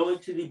Carter is going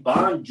to the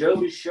Bon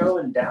Jovi show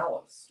in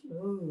Dallas.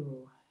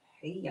 Ooh,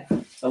 hey.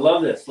 I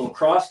love this little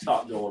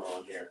crosstalk going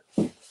on here.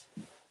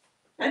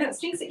 I know it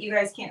stinks that you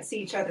guys can't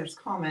see each other's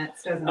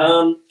comments, doesn't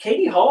it?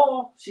 Katie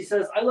Hall, she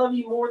says, I love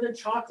you more than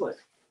chocolate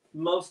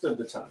most of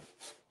the time.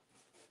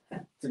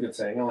 It's a good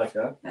saying. I like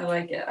that. I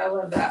like it. I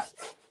love that.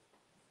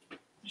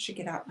 I should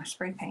get out my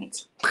spray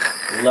paints.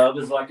 Love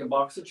is like a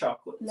box of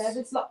chocolates. Love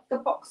is like a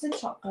box of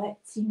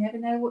chocolates. You never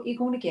know what you're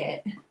going to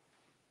get.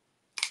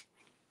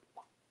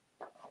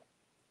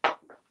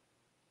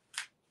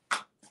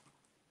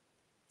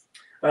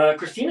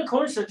 Christina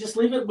Corn said, just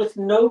leave it with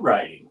no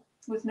writing.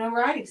 with no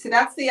writing. So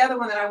that's the other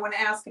one that I want to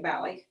ask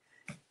about. Like,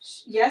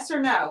 yes or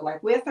no,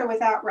 like with or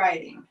without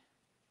writing.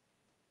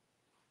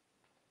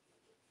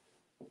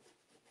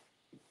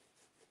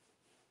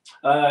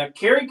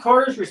 Carrie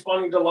Carter's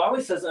responding to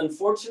Lolly says,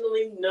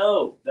 unfortunately,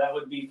 no. That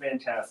would be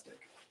fantastic.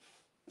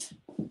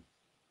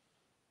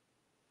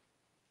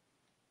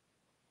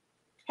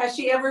 Has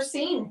she ever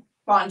seen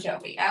Bon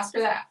Jovi? Ask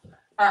her that.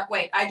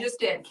 Wait, I just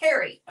did.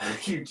 Carrie,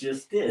 You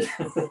just did.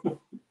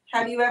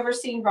 have you ever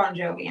seen Bon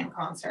Jovi in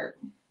concert?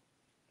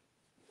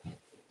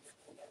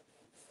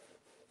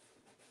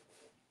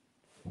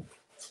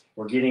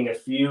 We're getting a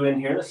few in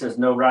here that says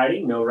no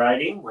writing,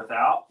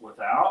 without.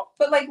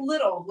 But like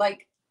little,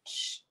 like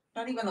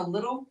not even a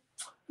little.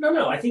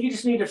 No. I think you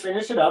just need to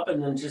finish it up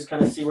and then just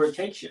kind of see where it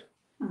takes you.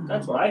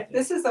 That's what I think.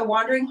 This is the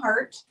Wandering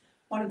Heart,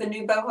 one of the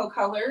new boho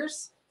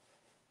colors.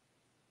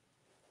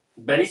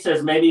 Betty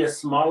says maybe a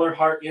smaller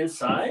heart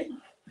inside.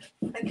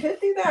 I could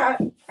do that.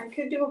 I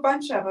could do a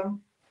bunch of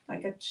them.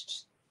 Like a.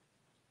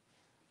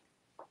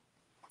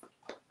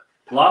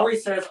 Lolly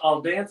says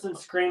I'll dance and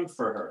scream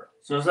for her.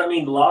 So does that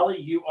mean Lolly,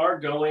 you are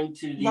going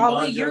to the Lolly,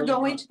 Bon Jovi you're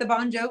going concert? to the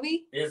Bon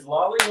Jovi? Is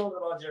Lolly going to the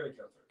Bon Jovi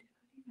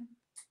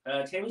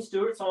concert? Tammy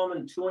Stewart saw him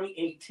in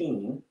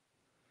 2018.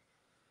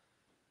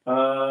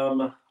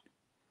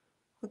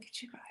 Look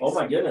at you guys. Oh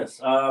my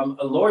goodness.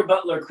 Lori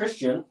Butler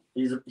Christian,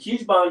 he's a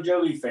huge Bon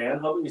Jovi fan,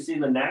 hoping to see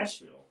him in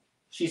Nashville.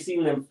 She's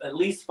seen them at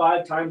least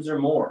 5 times or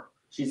more.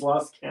 She's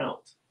lost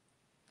count.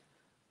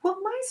 Well,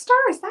 my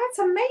stars, that's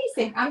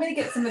amazing. I'm going to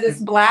get some of this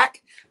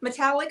black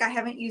metallic. I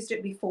haven't used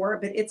it before,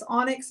 but it's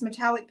Onyx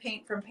metallic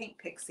paint from Paint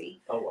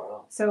Pixie. Oh,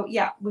 wow. So,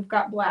 yeah, we've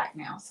got black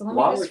now. So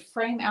let me just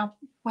frame out.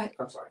 What?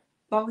 I'm sorry.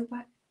 Lolly,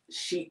 what?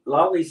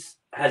 Lolly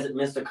hasn't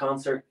missed a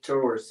concert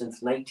tour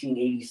since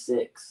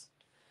 1986.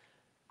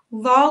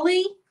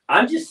 Lolly?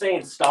 I'm just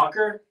saying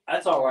stalker.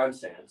 That's all I'm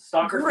saying.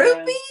 Stalker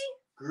Groupie? fan,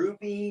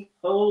 groupie.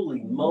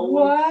 Holy moly.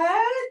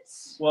 What?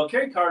 Well,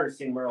 Carrie Carter's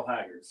seen Merle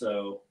Haggard,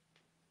 so,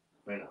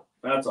 you know,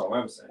 that's all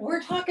I'm saying.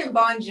 We're talking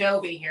Bon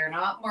Jovi here,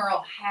 not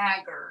Merle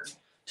Haggard.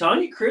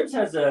 Tanya Cribs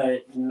has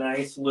a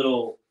nice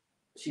little,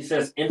 she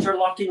says,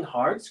 interlocking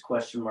hearts,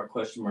 question mark.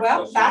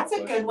 Well, that's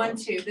a good one,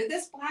 too.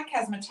 This black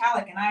has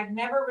metallic, and I've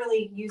never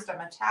really used a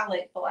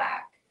metallic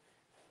black.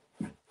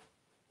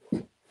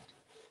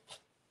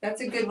 That's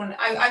a good one.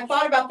 I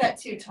thought about that,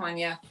 too,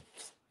 Tanya.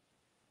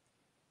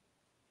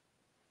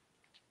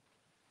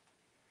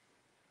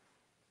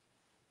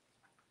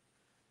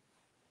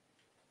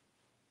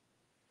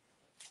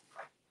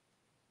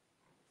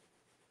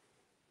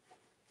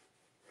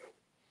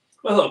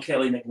 Well, hello,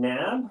 Kelly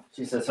McNabb.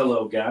 She says,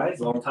 hello, guys.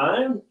 Long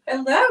time.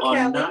 Hello,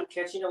 Kelly. Not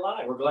Catching a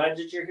Lie. We're glad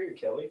that you're here,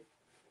 Kelly.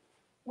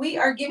 We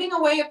are giving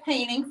away a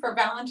painting for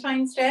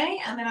Valentine's Day,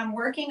 and then I'm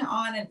working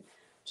on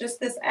just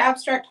this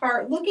abstract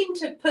heart, looking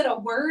to put a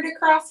word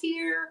across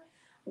here,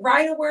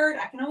 write a word.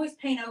 I can always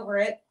paint over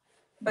it,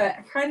 but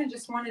I kind of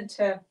just wanted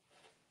to.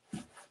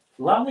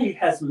 Lolly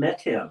has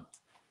met him.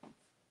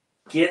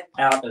 Get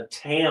out of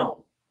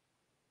town.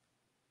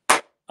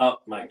 Oh,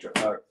 mic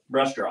drop.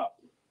 Brush drop.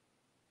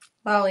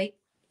 Lolly,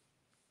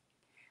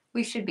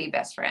 we should be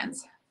best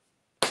friends.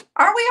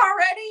 Are we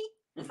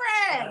already?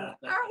 Friends,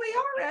 are we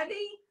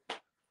already?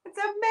 It's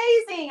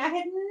amazing. I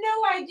had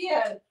no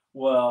idea.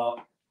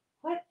 Well,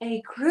 What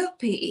a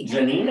groupie.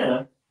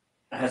 Janina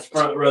has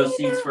front row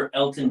seats for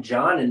Elton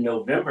John in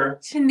November.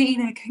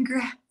 Janina,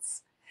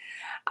 congrats.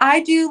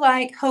 I do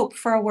like hope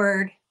for a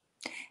word.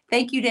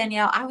 Thank you,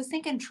 Danielle. I was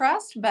thinking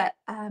trust, but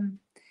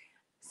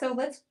so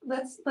let's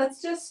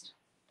just.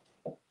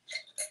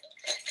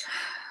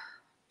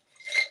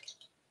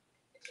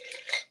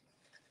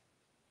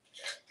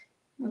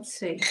 Let's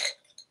see.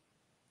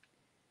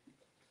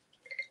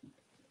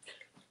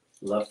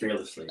 Love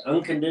fearlessly.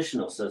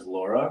 Unconditional, says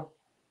Laura.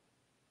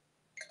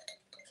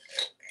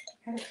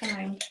 I gotta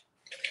find.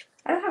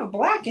 I don't have a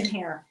black in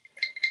here.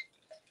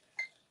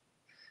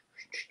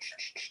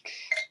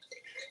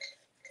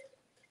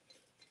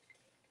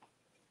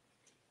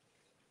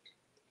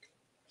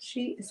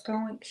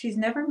 She's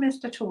never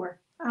missed a tour.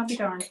 I'll be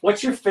darned.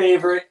 What's your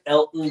favorite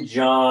Elton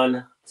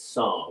John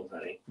song,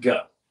 honey? Go.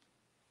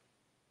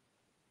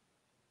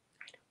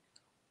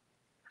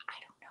 I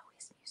don't know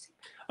his music.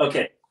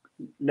 Okay,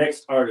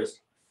 next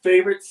artist.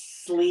 Favorite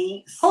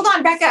sleep. Hold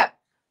on, back up.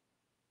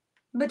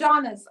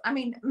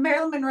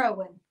 Marilyn Monroe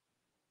one.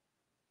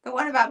 The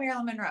one about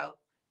Marilyn Monroe.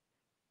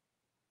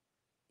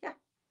 Yeah.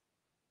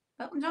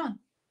 Elton John.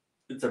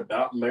 It's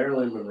about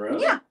Marilyn Monroe?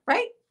 Yeah,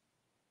 right?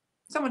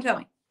 Someone tell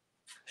me.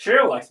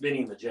 Cheryl likes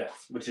Benny and the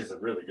Jets, which is a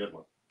really good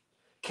one.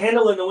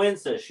 Candle in the Wind,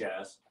 says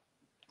Shaz.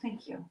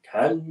 Thank you.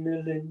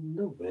 Candle in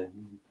the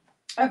Wind.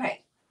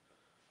 Okay.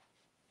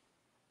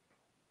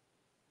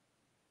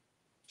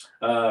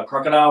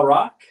 Crocodile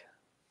Rock.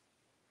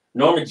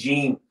 Norma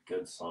Jean.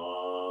 Good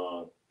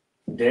song.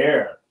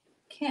 Dare.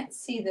 Can't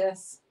see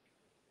this.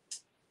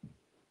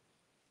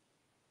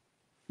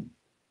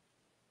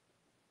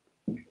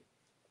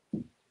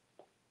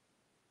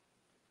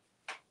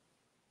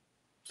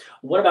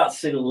 What about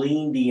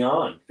Celine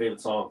Dion?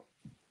 Favorite song?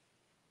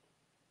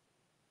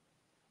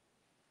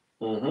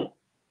 Mm-hmm.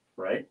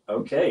 Right.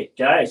 Okay,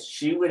 guys,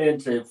 she went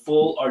into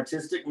full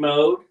artistic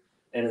mode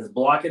and is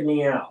blocking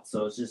me out,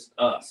 so it's just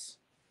us.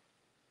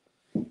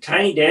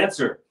 Tiny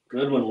Dancer.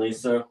 Good one,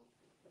 Lisa.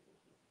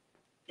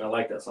 I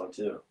like that song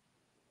too.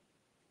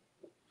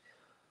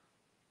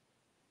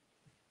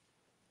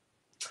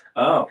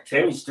 Oh,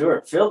 Tammy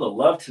Stewart. Feel the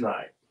Love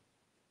Tonight.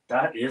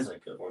 That is a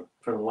good one.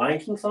 For the Lion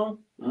King song?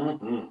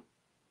 Mm-hmm.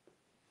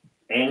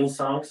 Annie's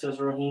song, says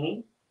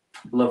Rohini.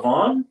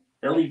 Levon?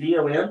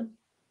 Levon?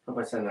 Hope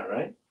I said that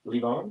right.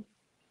 Levon?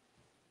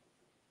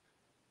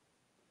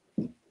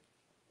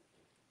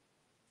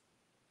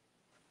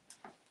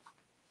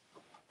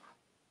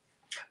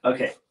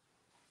 Okay.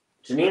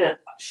 Janina,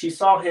 she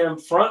saw him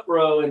front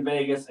row in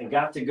Vegas and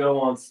got to go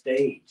on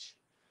stage.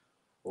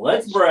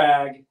 Let's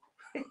brag.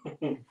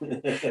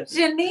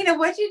 Janina,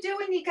 what'd you do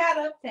when you got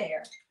up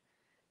there?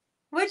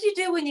 What'd you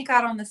do when you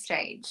got on the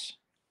stage?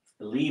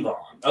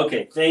 Levon.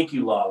 Okay, thank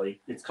you,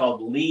 Lolly. It's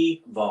called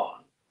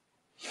Levon.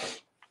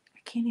 I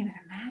can't even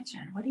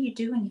imagine. What do you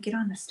do when you get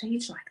on the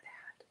stage like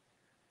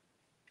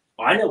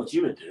that? I know what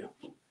you would do.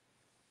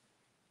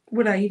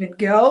 Would I even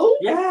go?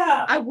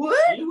 Yeah. I would?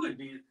 You'd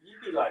be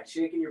like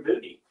shaking your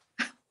booty.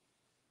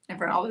 In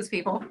front of all those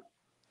people.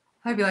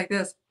 I'd be like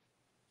this.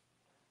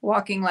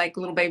 Walking like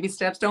little baby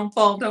steps. Don't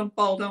fall, don't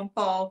fall, don't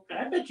fall.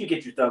 I bet you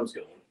get your thumbs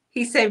going.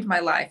 He saved my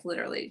life,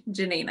 literally.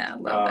 Janina.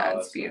 Love that.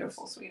 It's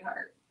beautiful, nice.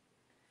 sweetheart.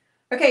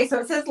 Okay, so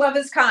it says love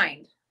is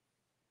kind.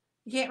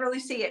 You can't really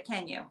see it,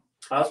 can you?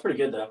 Oh, that's pretty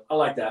good, though. I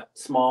like that.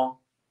 Small.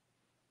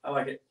 I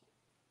like it.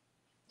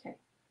 Okay.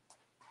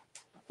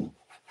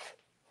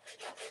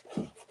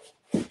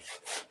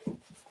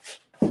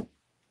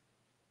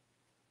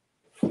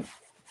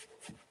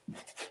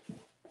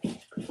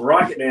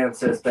 Rocket Man,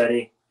 says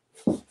Betty.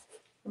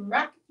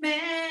 Rocket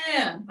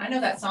Man. I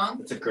know that song.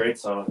 It's a great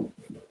song.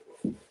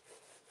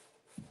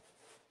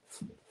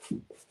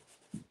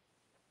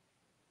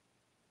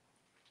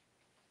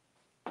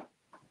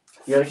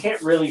 Yeah, I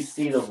can't really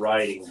see the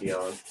writing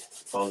beyond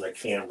on the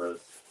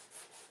cameras.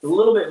 A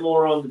little bit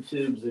more on the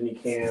tubes than you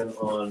can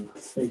on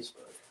Facebook.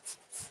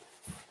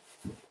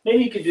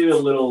 Maybe you could do a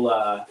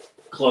little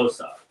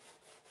close-up.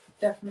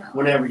 Definitely.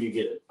 Whenever you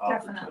get it.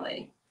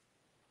 Definitely.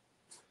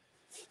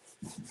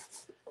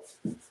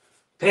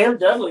 Pam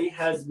Dudley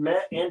has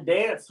met and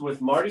danced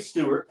with Marty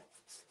Stewart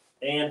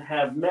and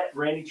have met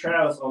Randy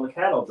Travis on the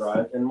cattle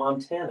drive in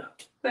Montana.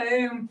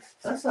 Boom.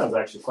 That sounds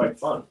actually quite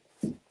fun.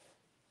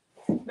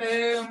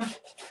 Boom.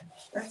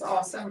 That's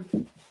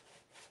awesome.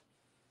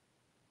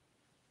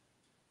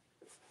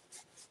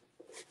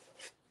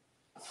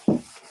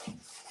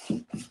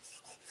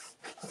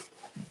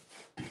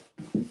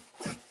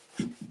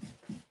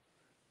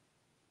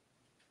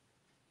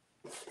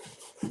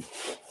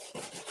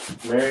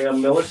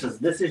 Miriam Miller says,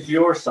 "This is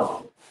your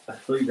song." I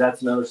believe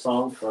that's another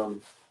song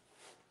from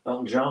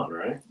Elton John,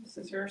 right? This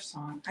is your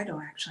song. I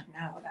don't actually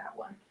know that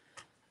one.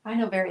 I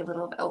know very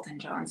little of Elton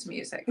John's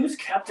music. Who's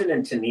Captain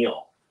and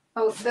Tennille?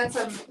 Oh, that's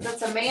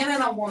a man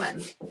and a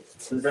woman.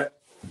 Is that?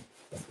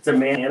 It's a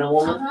man and a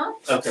woman.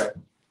 Okay.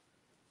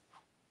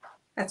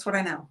 That's what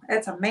I know.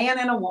 It's a man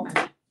and a woman.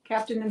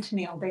 Captain and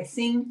Tennille. They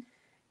sing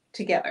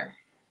together.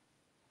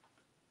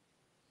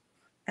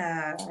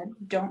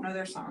 Don't know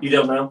their song. You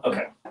don't know?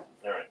 Okay.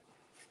 All right.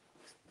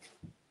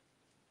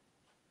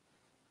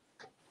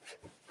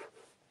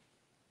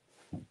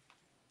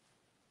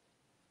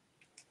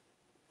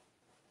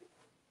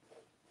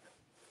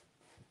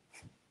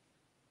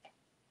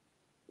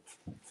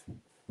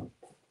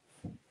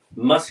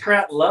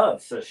 Muskrat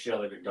Love, says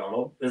Shelley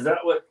McDonald. Is that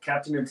what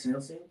Captain and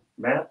Tennille sing?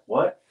 Matt,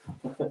 what?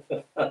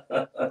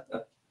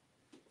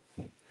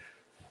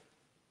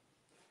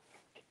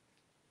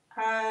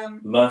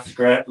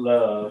 Muskrat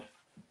Love.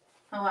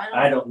 Oh,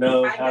 I don't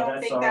know I how don't that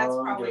think song that's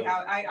probably goes.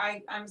 how.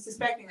 I'm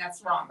suspecting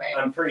that's wrong, babe.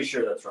 I'm pretty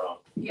sure that's wrong.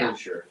 Yeah.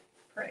 Pretty sure.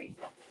 Pretty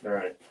All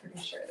right.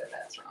 sure that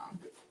that's wrong.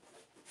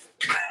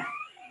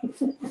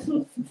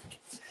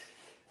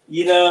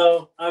 You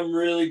know, I'm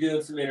really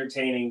doing some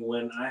entertaining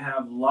when I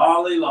have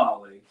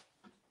Lolly.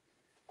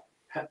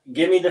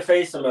 Give me the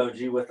face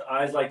emoji with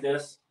eyes like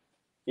this,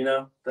 you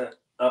know, the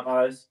up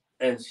eyes.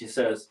 And she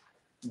says,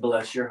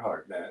 "Bless your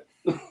heart, Matt."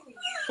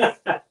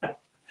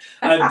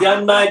 I've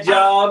done my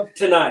job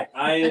tonight.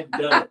 I have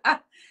done it.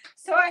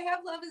 So I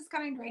have love is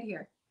kind right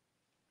here.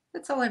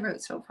 That's all I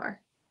wrote so far.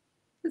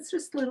 It's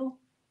just little.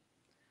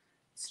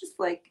 It's just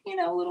like,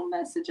 little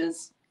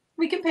messages.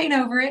 We can paint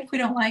over it if we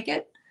don't like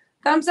it.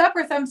 Thumbs up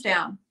or thumbs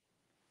down?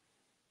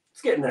 It's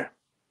getting there.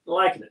 I'm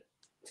liking it.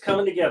 It's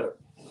coming together.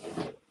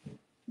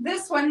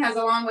 This one has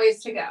a long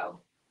ways to go.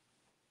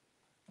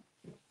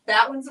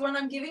 That one's the one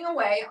I'm giving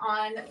away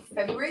on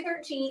February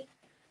 13th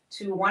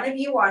to one of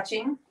you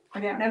watching.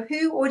 I don't know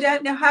who or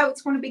don't know how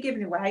it's going to be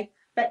given away,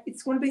 but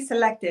it's going to be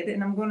selected,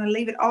 and I'm going to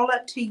leave it all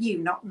up to you,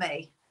 not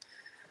me.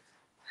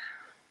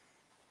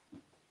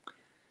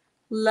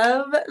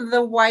 Love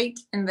the white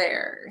in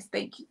there.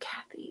 Thank you,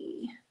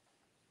 Kathy.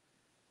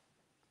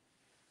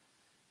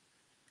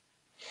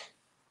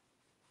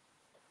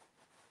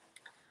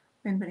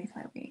 Wind beneath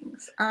my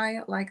wings. I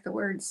like the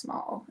word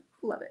small.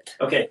 Love it.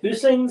 Okay, who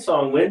sang the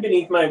song "Wind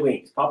Beneath My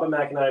Wings"? Papa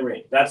Mac and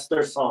Irene. That's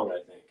their song, I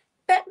think.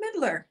 Bette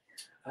Midler.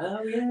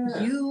 Oh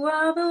yeah. You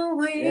are the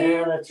wind.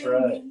 Yeah, that's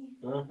right.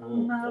 My I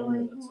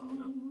remember that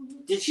song.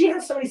 wings. Did she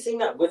have somebody sing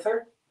that with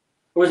her,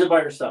 or was it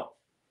by herself?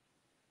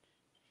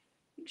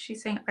 She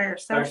sang it by By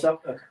herself herself.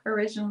 Okay.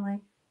 originally.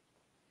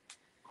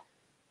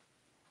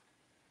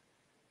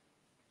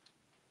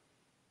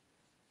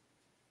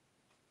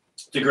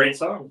 It's a great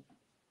song.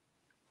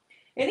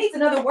 It needs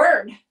another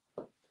word.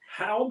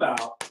 How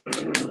about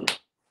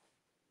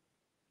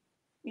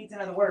Needs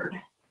another word.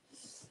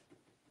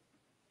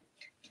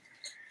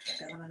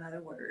 Got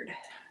another word.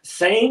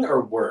 saying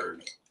or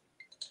word?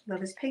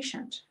 Love is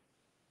patient.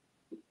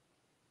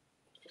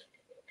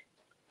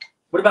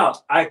 What about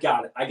I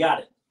got it? I got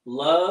it.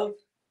 Love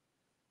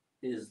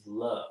is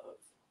love.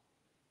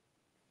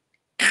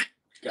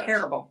 Gotcha.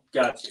 Terrible.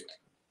 Got you.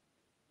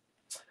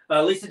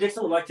 Lisa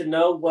Dixon would like to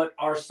know what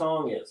our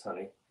song is,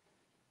 honey.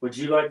 Would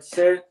you like to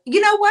say it?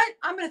 You know what?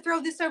 I'm going to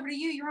throw this over to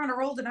you. You're on a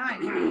roll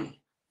tonight.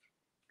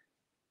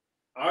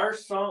 Our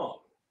song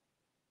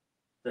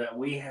that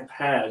we have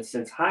had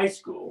since high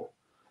school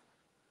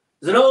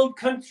is an old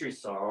country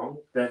song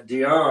that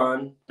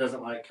Dion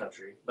doesn't like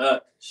country,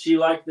 but she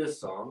liked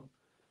this song.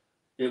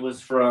 It was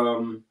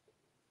from,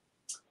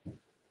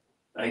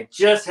 I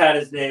just had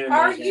his name in my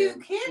Are head. you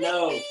kidding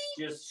No, me?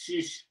 just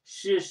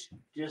shish,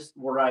 just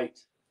right.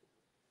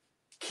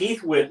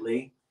 Keith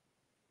Whitley,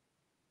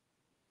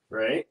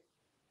 right?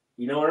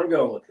 You know where I'm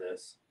going with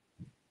this.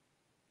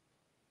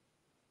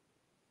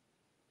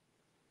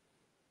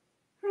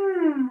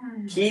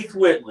 Keith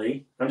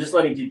Whitley. I'm just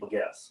letting people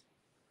guess.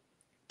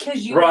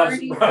 Because you Rob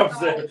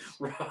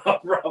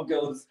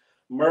goes,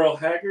 Merle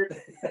Haggard.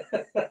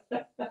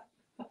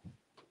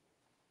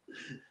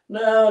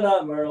 No,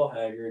 not Merle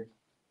Haggard.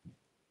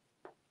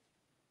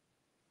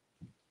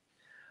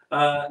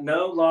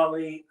 No,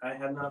 Lolly, I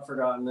have not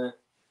forgotten it.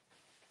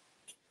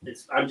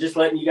 I'm just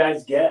letting you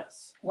guys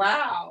guess.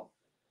 Wow.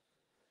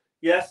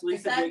 Yes,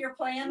 Lisa. Is that your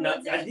plan, No,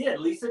 Lindsay? I did.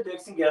 Lisa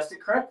Dixon guessed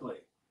it correctly.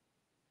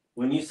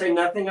 When you say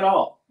nothing at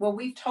all. Well,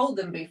 we've told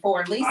them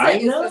before. Lisa I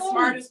is know. the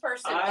smartest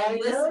person and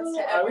listens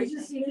to I was everything.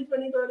 just seeing if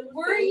anybody was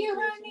Were you,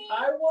 honey?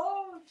 I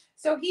was.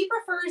 So he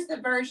prefers the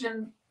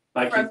version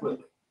By from... Keith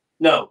Whitley.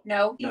 No.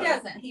 No, he No.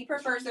 doesn't. He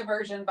prefers the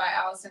version by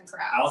Alison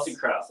Krauss. Alison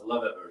Krauss. I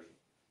love that version.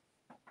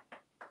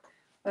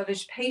 Love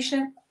is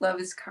patient. Love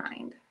is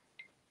kind.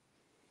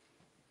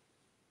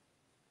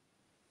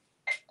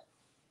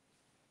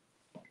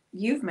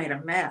 You've made a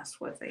mess,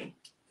 Wizzy.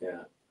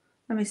 Yeah.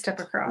 Let me step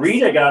across.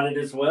 Rita got it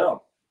as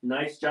well.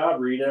 Nice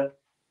job, Rita.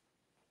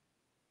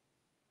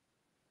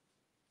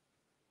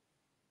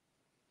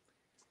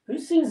 Who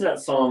sings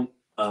that song?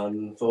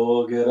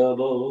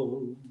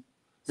 Unforgettable.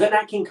 Is that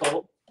Nat King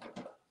Cole?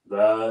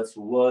 That's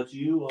what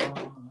you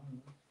are.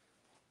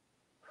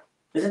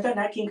 Isn't that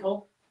Nat King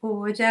Cole?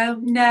 Oh, I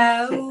don't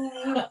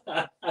know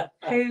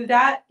who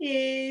that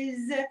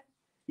is.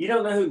 You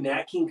don't know who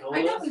Nat King Cole is?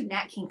 I know who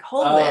Nat King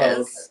Cole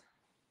is.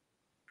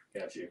 Okay.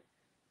 Got you.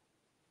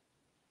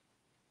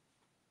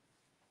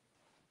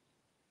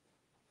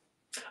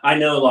 I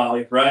know,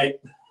 Lolly, right?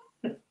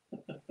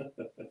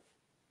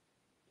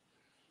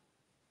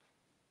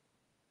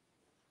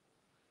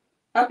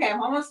 Okay,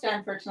 I'm almost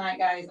done for tonight,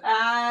 guys.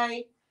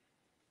 I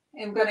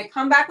am going to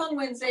come back on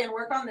Wednesday and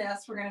work on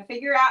this. We're going to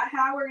figure out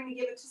how we're going to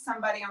give it to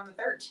somebody on the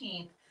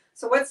 13th.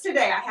 So what's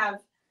today? I have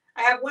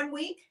 1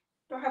 week.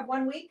 Do I have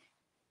 1 week?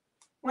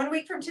 1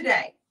 week from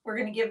today, we're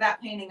going to give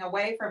that painting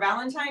away for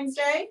Valentine's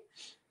Day.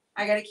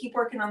 I got to keep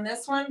working on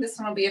this one. This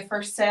one will be a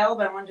first sale,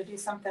 but I wanted to do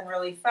something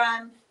really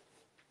fun.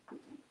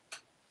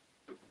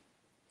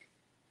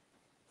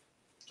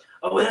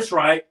 Oh, that's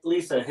right,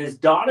 Lisa. His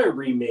daughter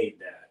remade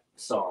that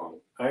song.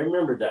 I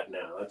remember that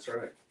now. That's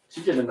right.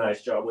 She did a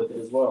nice job with it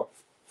as well.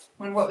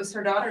 What was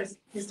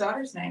his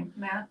daughter's name,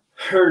 Matt?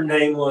 Her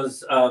name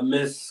was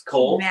Miss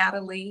Cole.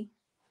 Natalie.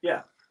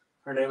 Yeah.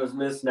 Her name was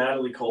Miss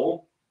Natalie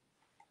Cole.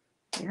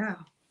 Yeah.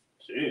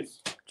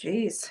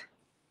 Jeez.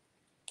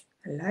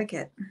 I like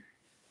it.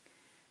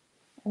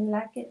 I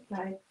like it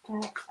like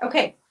that.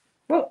 Okay.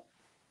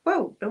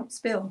 Whoa, don't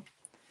spill.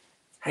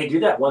 Hey,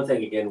 do that one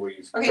thing again where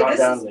you drop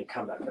down and then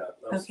come back up.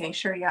 Okay,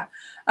 sure, yeah.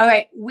 All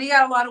right, we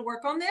got a lot of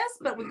work on this,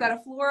 but we've got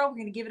a floral. We're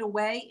going to give it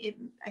away.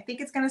 I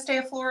think it's going to stay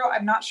a floral.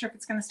 I'm not sure if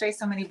it's going to stay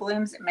so many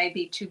blooms. It may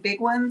be 2 big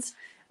ones.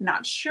 I'm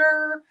not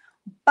sure,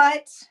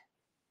 but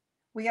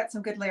we got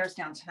some good layers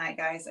down tonight,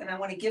 guys, and I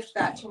want to gift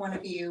that to one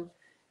of you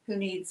who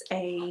needs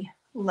a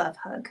love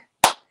hug.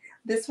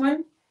 This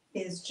one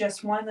is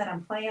just one that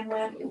I'm playing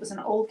with. It was an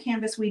old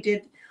canvas we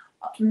did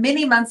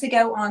many months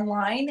ago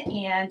online,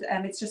 and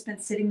it's just been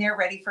sitting there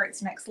ready for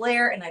its next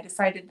layer, and I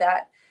decided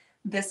that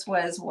this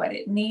was what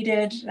it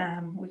needed.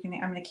 I'm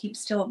going to keep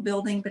still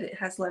building, but it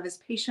has love is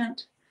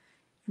patient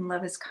and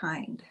love is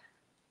kind.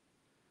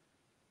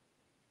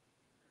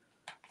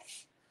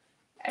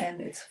 And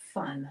it's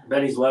fun.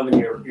 Betty's loving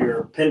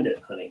your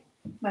pendant, honey.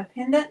 My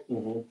pendant?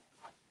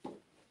 Mm-hmm.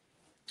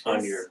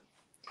 On your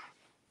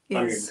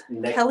is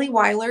neck. Kelly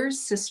Weiler's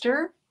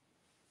sister.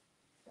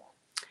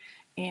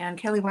 And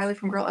Kelly Wiley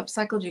from Girl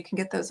Upcycled, you can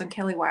get those on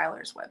Kelly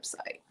Weiler's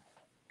website.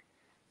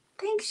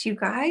 Thanks, you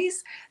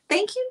guys.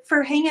 Thank you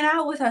for hanging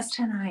out with us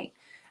tonight.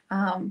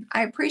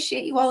 I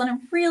appreciate you all, and I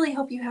really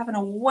hope you're having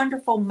a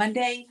wonderful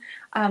Monday.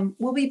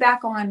 We'll be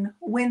back on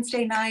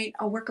Wednesday night.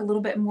 I'll work a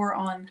little bit more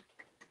on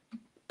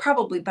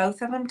probably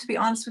both of them, to be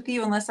honest with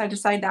you, unless I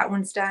decide that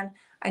one's done.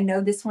 I know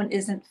this one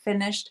isn't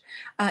finished.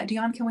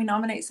 Dion, can we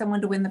nominate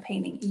someone to win the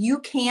painting? You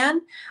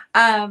can.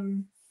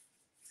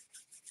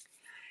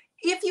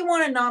 If you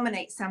want to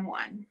nominate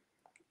someone,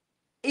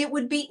 it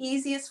would be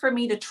easiest for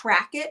me to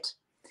track it.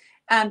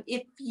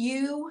 If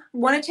you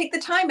want to take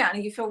the time out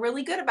and you feel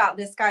really good about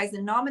this, guys,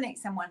 and nominate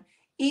someone,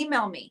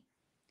 email me,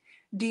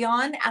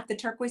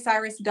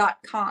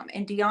 Dion@theturquoiseiris.com.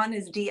 And Dion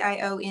is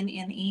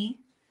DIONNE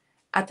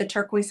at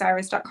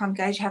theturquoiseiris.com.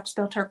 Guys, you have to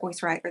spell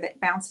turquoise right or that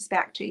bounces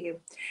back to you,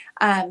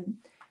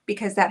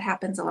 because that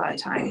happens a lot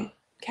of time.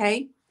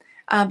 Okay.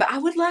 But I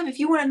would love, if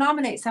you want to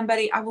nominate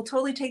somebody, I will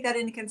totally take that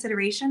into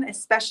consideration,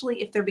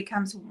 especially if there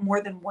becomes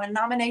more than one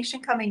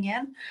nomination coming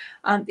in.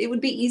 It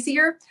would be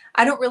easier.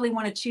 I don't really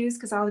want to choose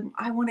because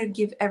I want to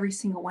give every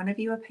single one of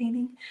you a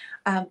painting.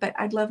 But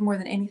I'd love more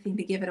than anything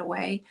to give it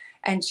away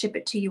and ship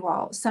it to you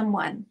all,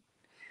 someone.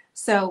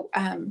 So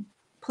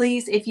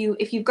please, if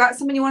you've got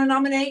someone you want to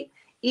nominate,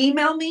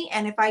 email me.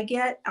 And if I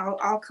get,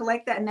 I'll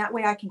collect that. And that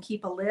way I can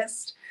keep a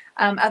list.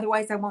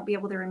 Otherwise I won't be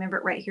able to remember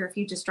it right here if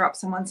you just drop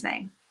someone's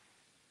name.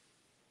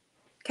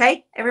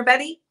 Okay,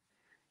 everybody,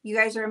 you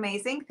guys are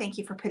amazing. Thank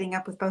you for putting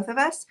up with both of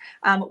us.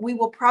 We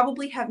will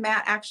probably have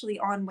Matt actually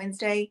on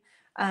Wednesday,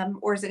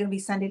 or is it going to be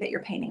Sunday that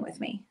you're painting with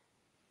me?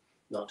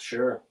 Not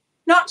sure.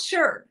 Not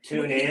sure.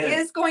 Tune in. He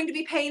is going to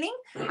be painting,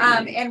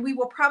 and we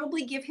will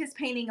probably give his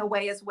painting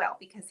away as well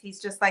because he's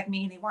just like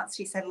me and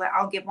he said,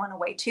 I'll give one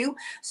away too.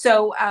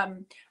 So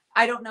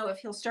I don't know if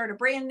he'll start a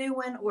brand new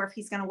one or if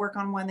he's going to work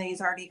on one that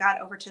he's already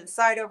got over to the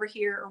side over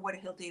here or what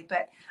he'll do.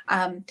 But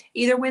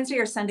either Wednesday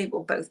or Sunday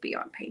will both be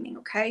on painting.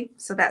 Okay.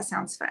 So that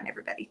sounds fun,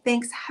 everybody.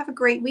 Thanks. Have a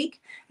great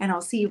week. And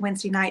I'll see you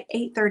Wednesday night,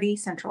 8:30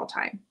 Central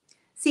Time.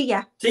 See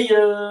ya. See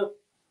ya.